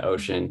 jumping in the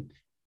ocean,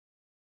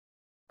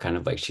 kind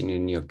of like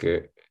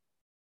Shinrin-yoku,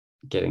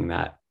 getting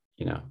that,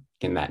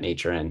 getting that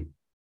nature in.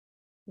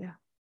 Yeah.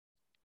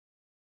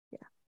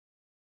 Yeah.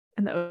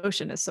 And the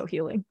ocean is so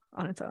healing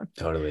on its own.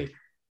 Totally.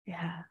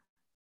 Yeah.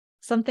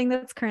 Something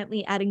that's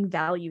currently adding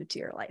value to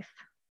your life.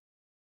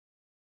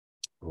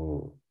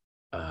 Ooh.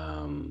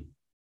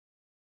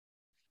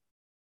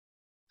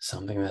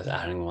 Something that's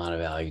adding a lot of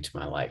value to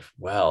my life.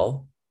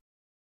 Well,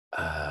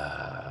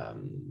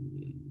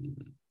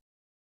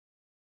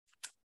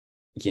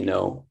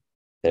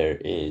 there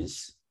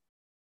is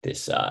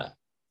this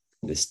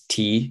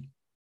tea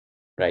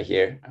right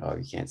here. Oh,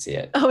 you can't see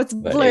it. Oh, it's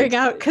blurring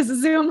out because of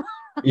Zoom.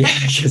 Yeah,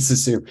 I guess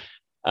Zoom.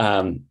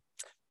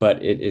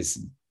 But it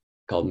is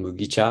called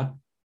mugicha,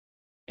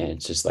 and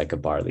it's just like a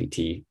barley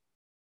tea.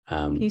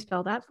 Can you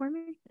spell that for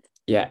me?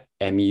 Yeah,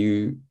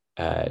 Mugicha.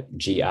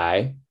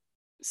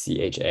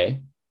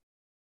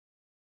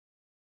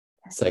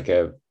 It's like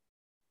a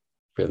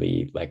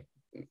really like,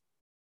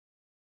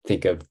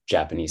 think of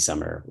Japanese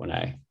summer when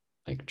I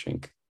like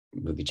drink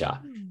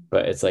mugicha,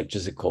 but it's like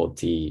just a cold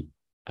tea,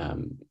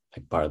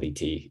 like barley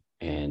tea,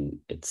 and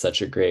it's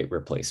such a great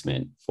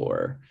replacement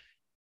for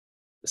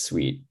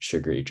sweet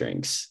sugary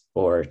drinks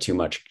or too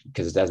much,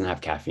 because it doesn't have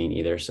caffeine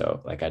either.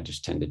 So like I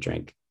just tend to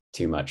drink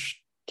too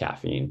much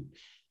caffeine,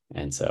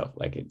 and so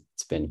like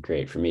it's been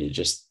great for me to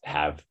just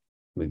have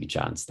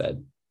mugicha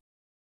instead.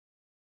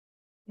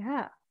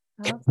 Yeah.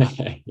 Yeah.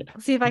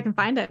 Let's see if I can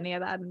find any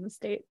of that in the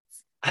States.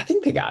 I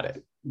think they got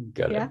it.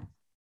 Go to Yeah.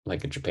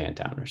 like a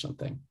Japantown or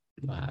something.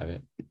 They'll have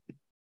it.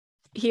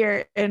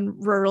 Here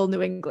in rural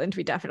New England,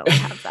 we definitely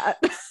have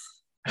that.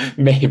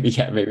 Maybe,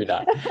 yeah, maybe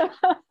not.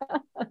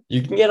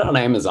 You can get it on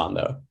Amazon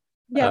though.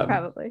 Yeah,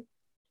 probably.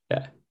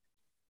 Yeah.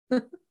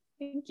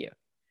 Thank you.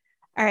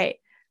 All right.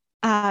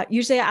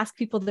 Usually I ask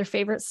people their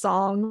favorite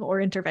song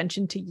or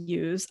intervention to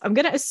use. I'm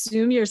going to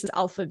assume yours is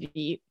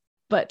Alphavite,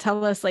 but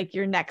tell us like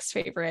your next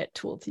favorite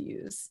tool to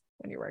use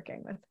when you're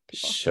working with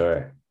people.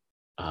 Sure.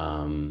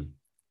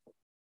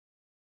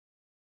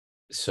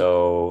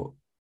 So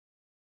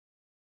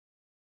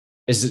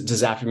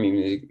does that have to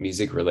be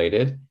music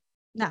related?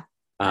 No,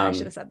 I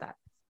should have said that.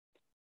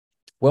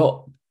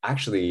 Well,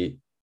 actually,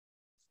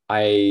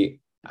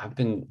 I've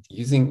been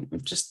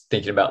just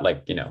thinking about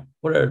like,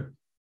 what are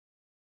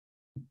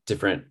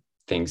different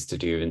things to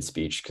do in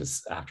speech,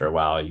 because after a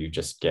while you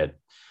just get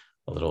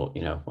a little,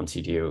 once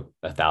you do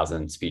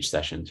 1,000 speech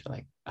sessions, you're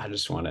like, I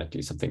just want to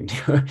do something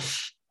new.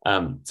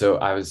 So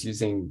I was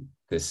using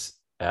this,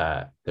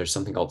 there's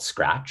something called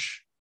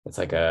Scratch. It's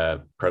like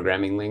a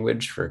programming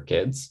language for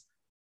kids.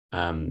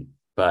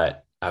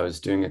 But I was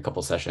doing a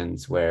couple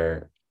sessions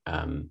where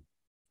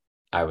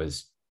I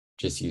was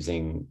just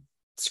using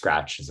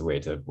Scratch as a way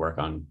to work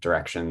on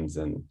directions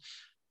and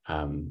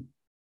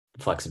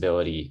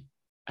flexibility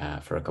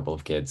for a couple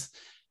of kids.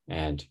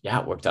 And yeah,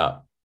 it worked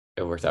out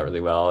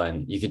really well.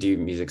 And you could do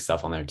music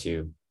stuff on there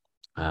too,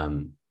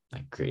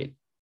 like create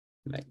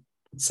like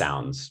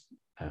sounds,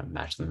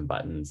 match them in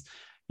buttons.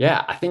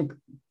 Yeah, I think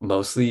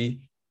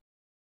mostly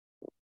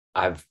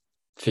I've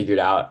figured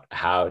out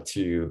how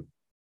to,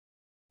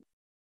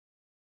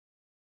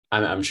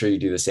 I'm sure you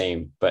do the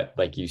same, but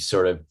like you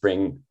sort of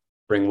bring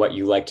what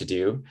you like to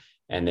do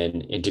and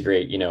then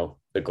integrate,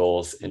 the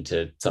goals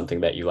into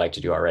something that you like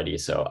to do already.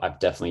 So I've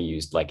definitely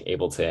used like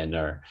Ableton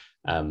or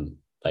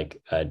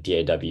like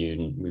DAW,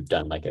 and we've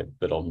done like a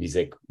little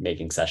music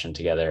making session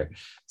together.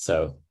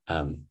 So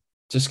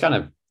just kind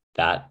of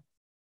that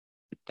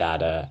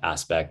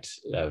aspect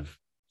of,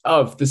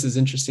 oh, if this is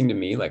interesting to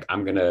me, like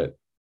I'm gonna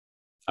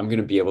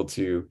be able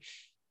to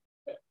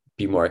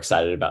be more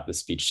excited about the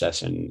speech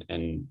session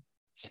and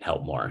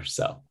help more.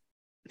 So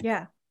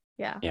yeah.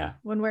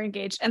 When we're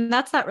engaged, and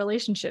that's that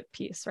relationship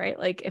piece, right?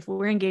 Like if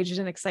we're engaged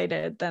and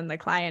excited, then the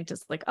client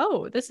is like,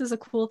 oh, this is a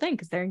cool thing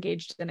because they're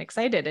engaged and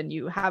excited, and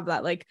you have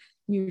that like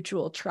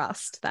mutual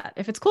trust that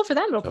if it's cool for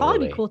them, it'll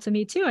probably be cool to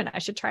me too, and I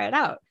should try it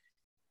out.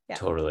 Yeah,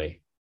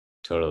 totally.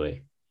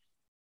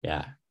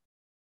 Yeah,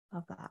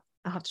 love that.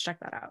 I'll have to check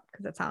that out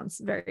because it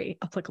sounds very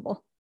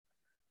applicable.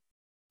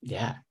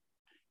 Yeah.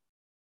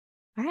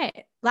 All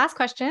right, last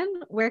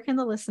question. Where can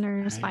the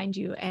listeners find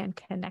you and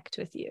connect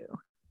with you?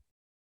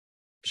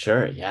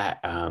 Sure. Yeah.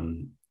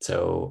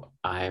 So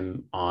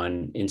I'm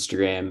on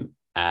Instagram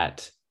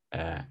at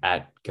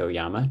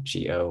Goyama,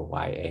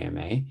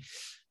 Goyama.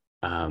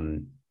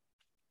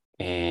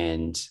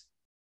 And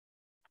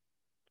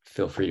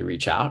feel free to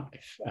reach out.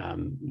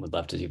 Would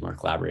love to do more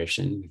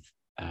collaboration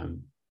with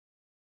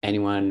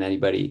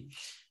anybody.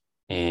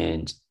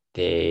 And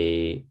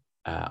they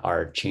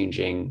are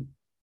changing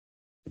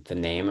the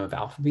name of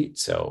Alphabeat,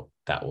 so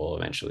that will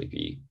eventually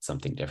be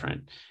something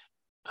different.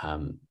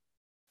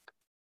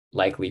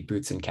 Likely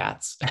Boots and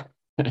Cats.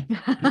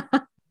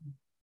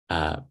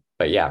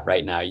 But yeah,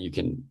 right now you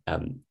can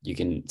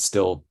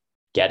still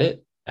get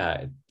it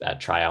at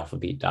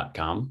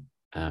tryalphabet.com,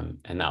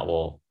 and that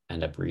will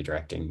end up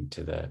redirecting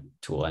to the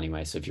tool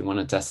anyway. So if you want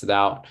to test it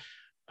out,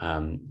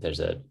 there's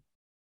a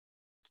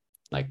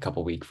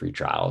couple week free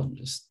trial.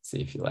 Just see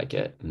if you like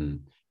it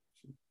and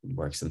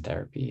works in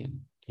therapy.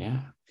 And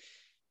yeah.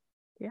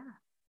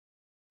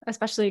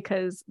 Especially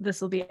because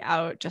this will be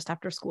out just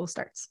after school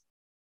starts.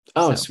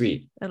 Oh, So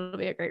sweet. It'll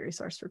be a great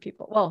resource for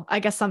people. Well, I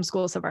guess some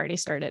schools have already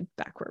started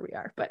back where we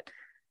are, but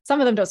some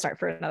of them don't start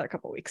for another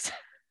couple of weeks.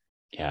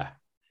 Yeah.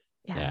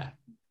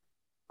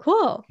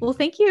 Cool. Well,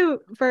 thank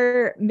you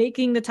for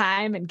making the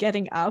time and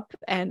getting up.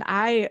 And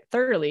I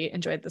thoroughly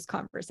enjoyed this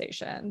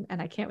conversation.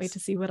 And I can't wait to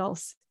see what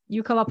else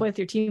you come up with,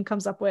 your team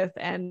comes up with,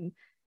 and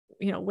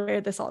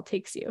where this all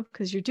takes you,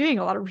 because you're doing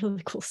a lot of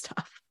really cool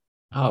stuff.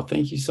 Oh,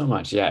 thank you so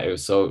much. Yeah, it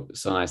was so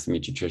nice to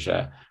meet you,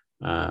 Trisha.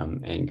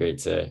 And great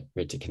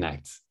to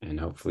connect. And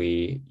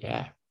hopefully,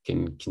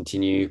 can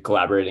continue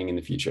collaborating in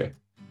the future.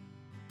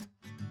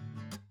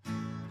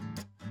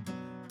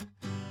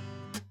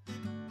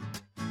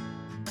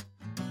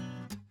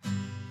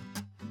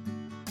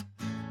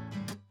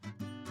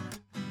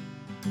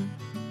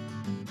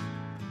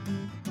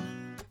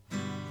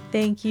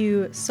 Thank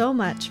you so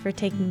much for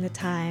taking the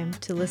time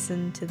to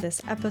listen to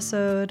this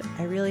episode.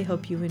 I really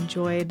hope you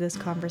enjoyed this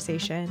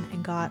conversation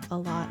and got a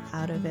lot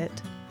out of it.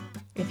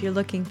 If you're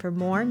looking for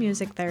more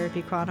Music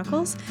Therapy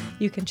Chronicles,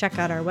 you can check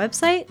out our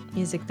website,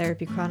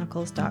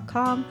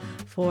 musictherapychronicles.com,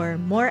 for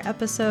more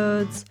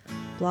episodes,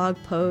 blog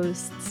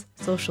posts,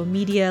 social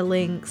media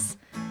links,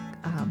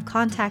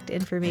 contact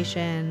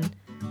information,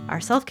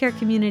 our self-care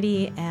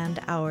community,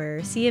 and our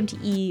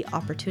CMTE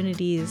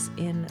opportunities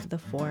in the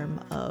form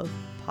of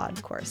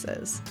pod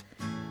courses.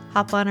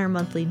 Hop on our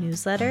monthly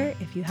newsletter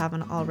if you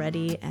haven't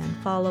already, and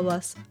follow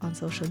us on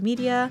social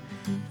media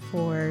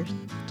for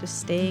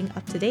just staying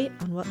up to date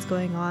on what's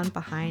going on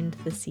behind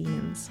the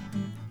scenes.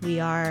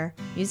 We are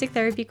Music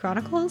Therapy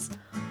Chronicles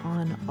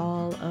on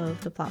all of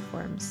the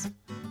platforms.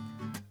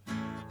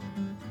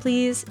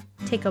 Please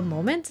take a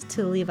moment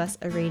to leave us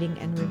a rating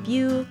and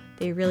review.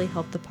 They really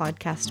help the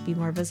podcast be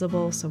more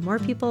visible, so more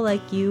people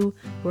like you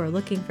who are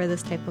looking for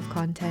this type of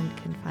content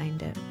can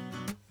find it.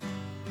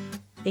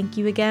 Thank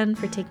you again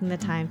for taking the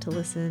time to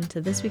listen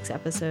to this week's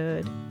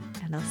episode,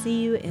 and I'll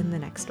see you in the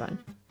next one.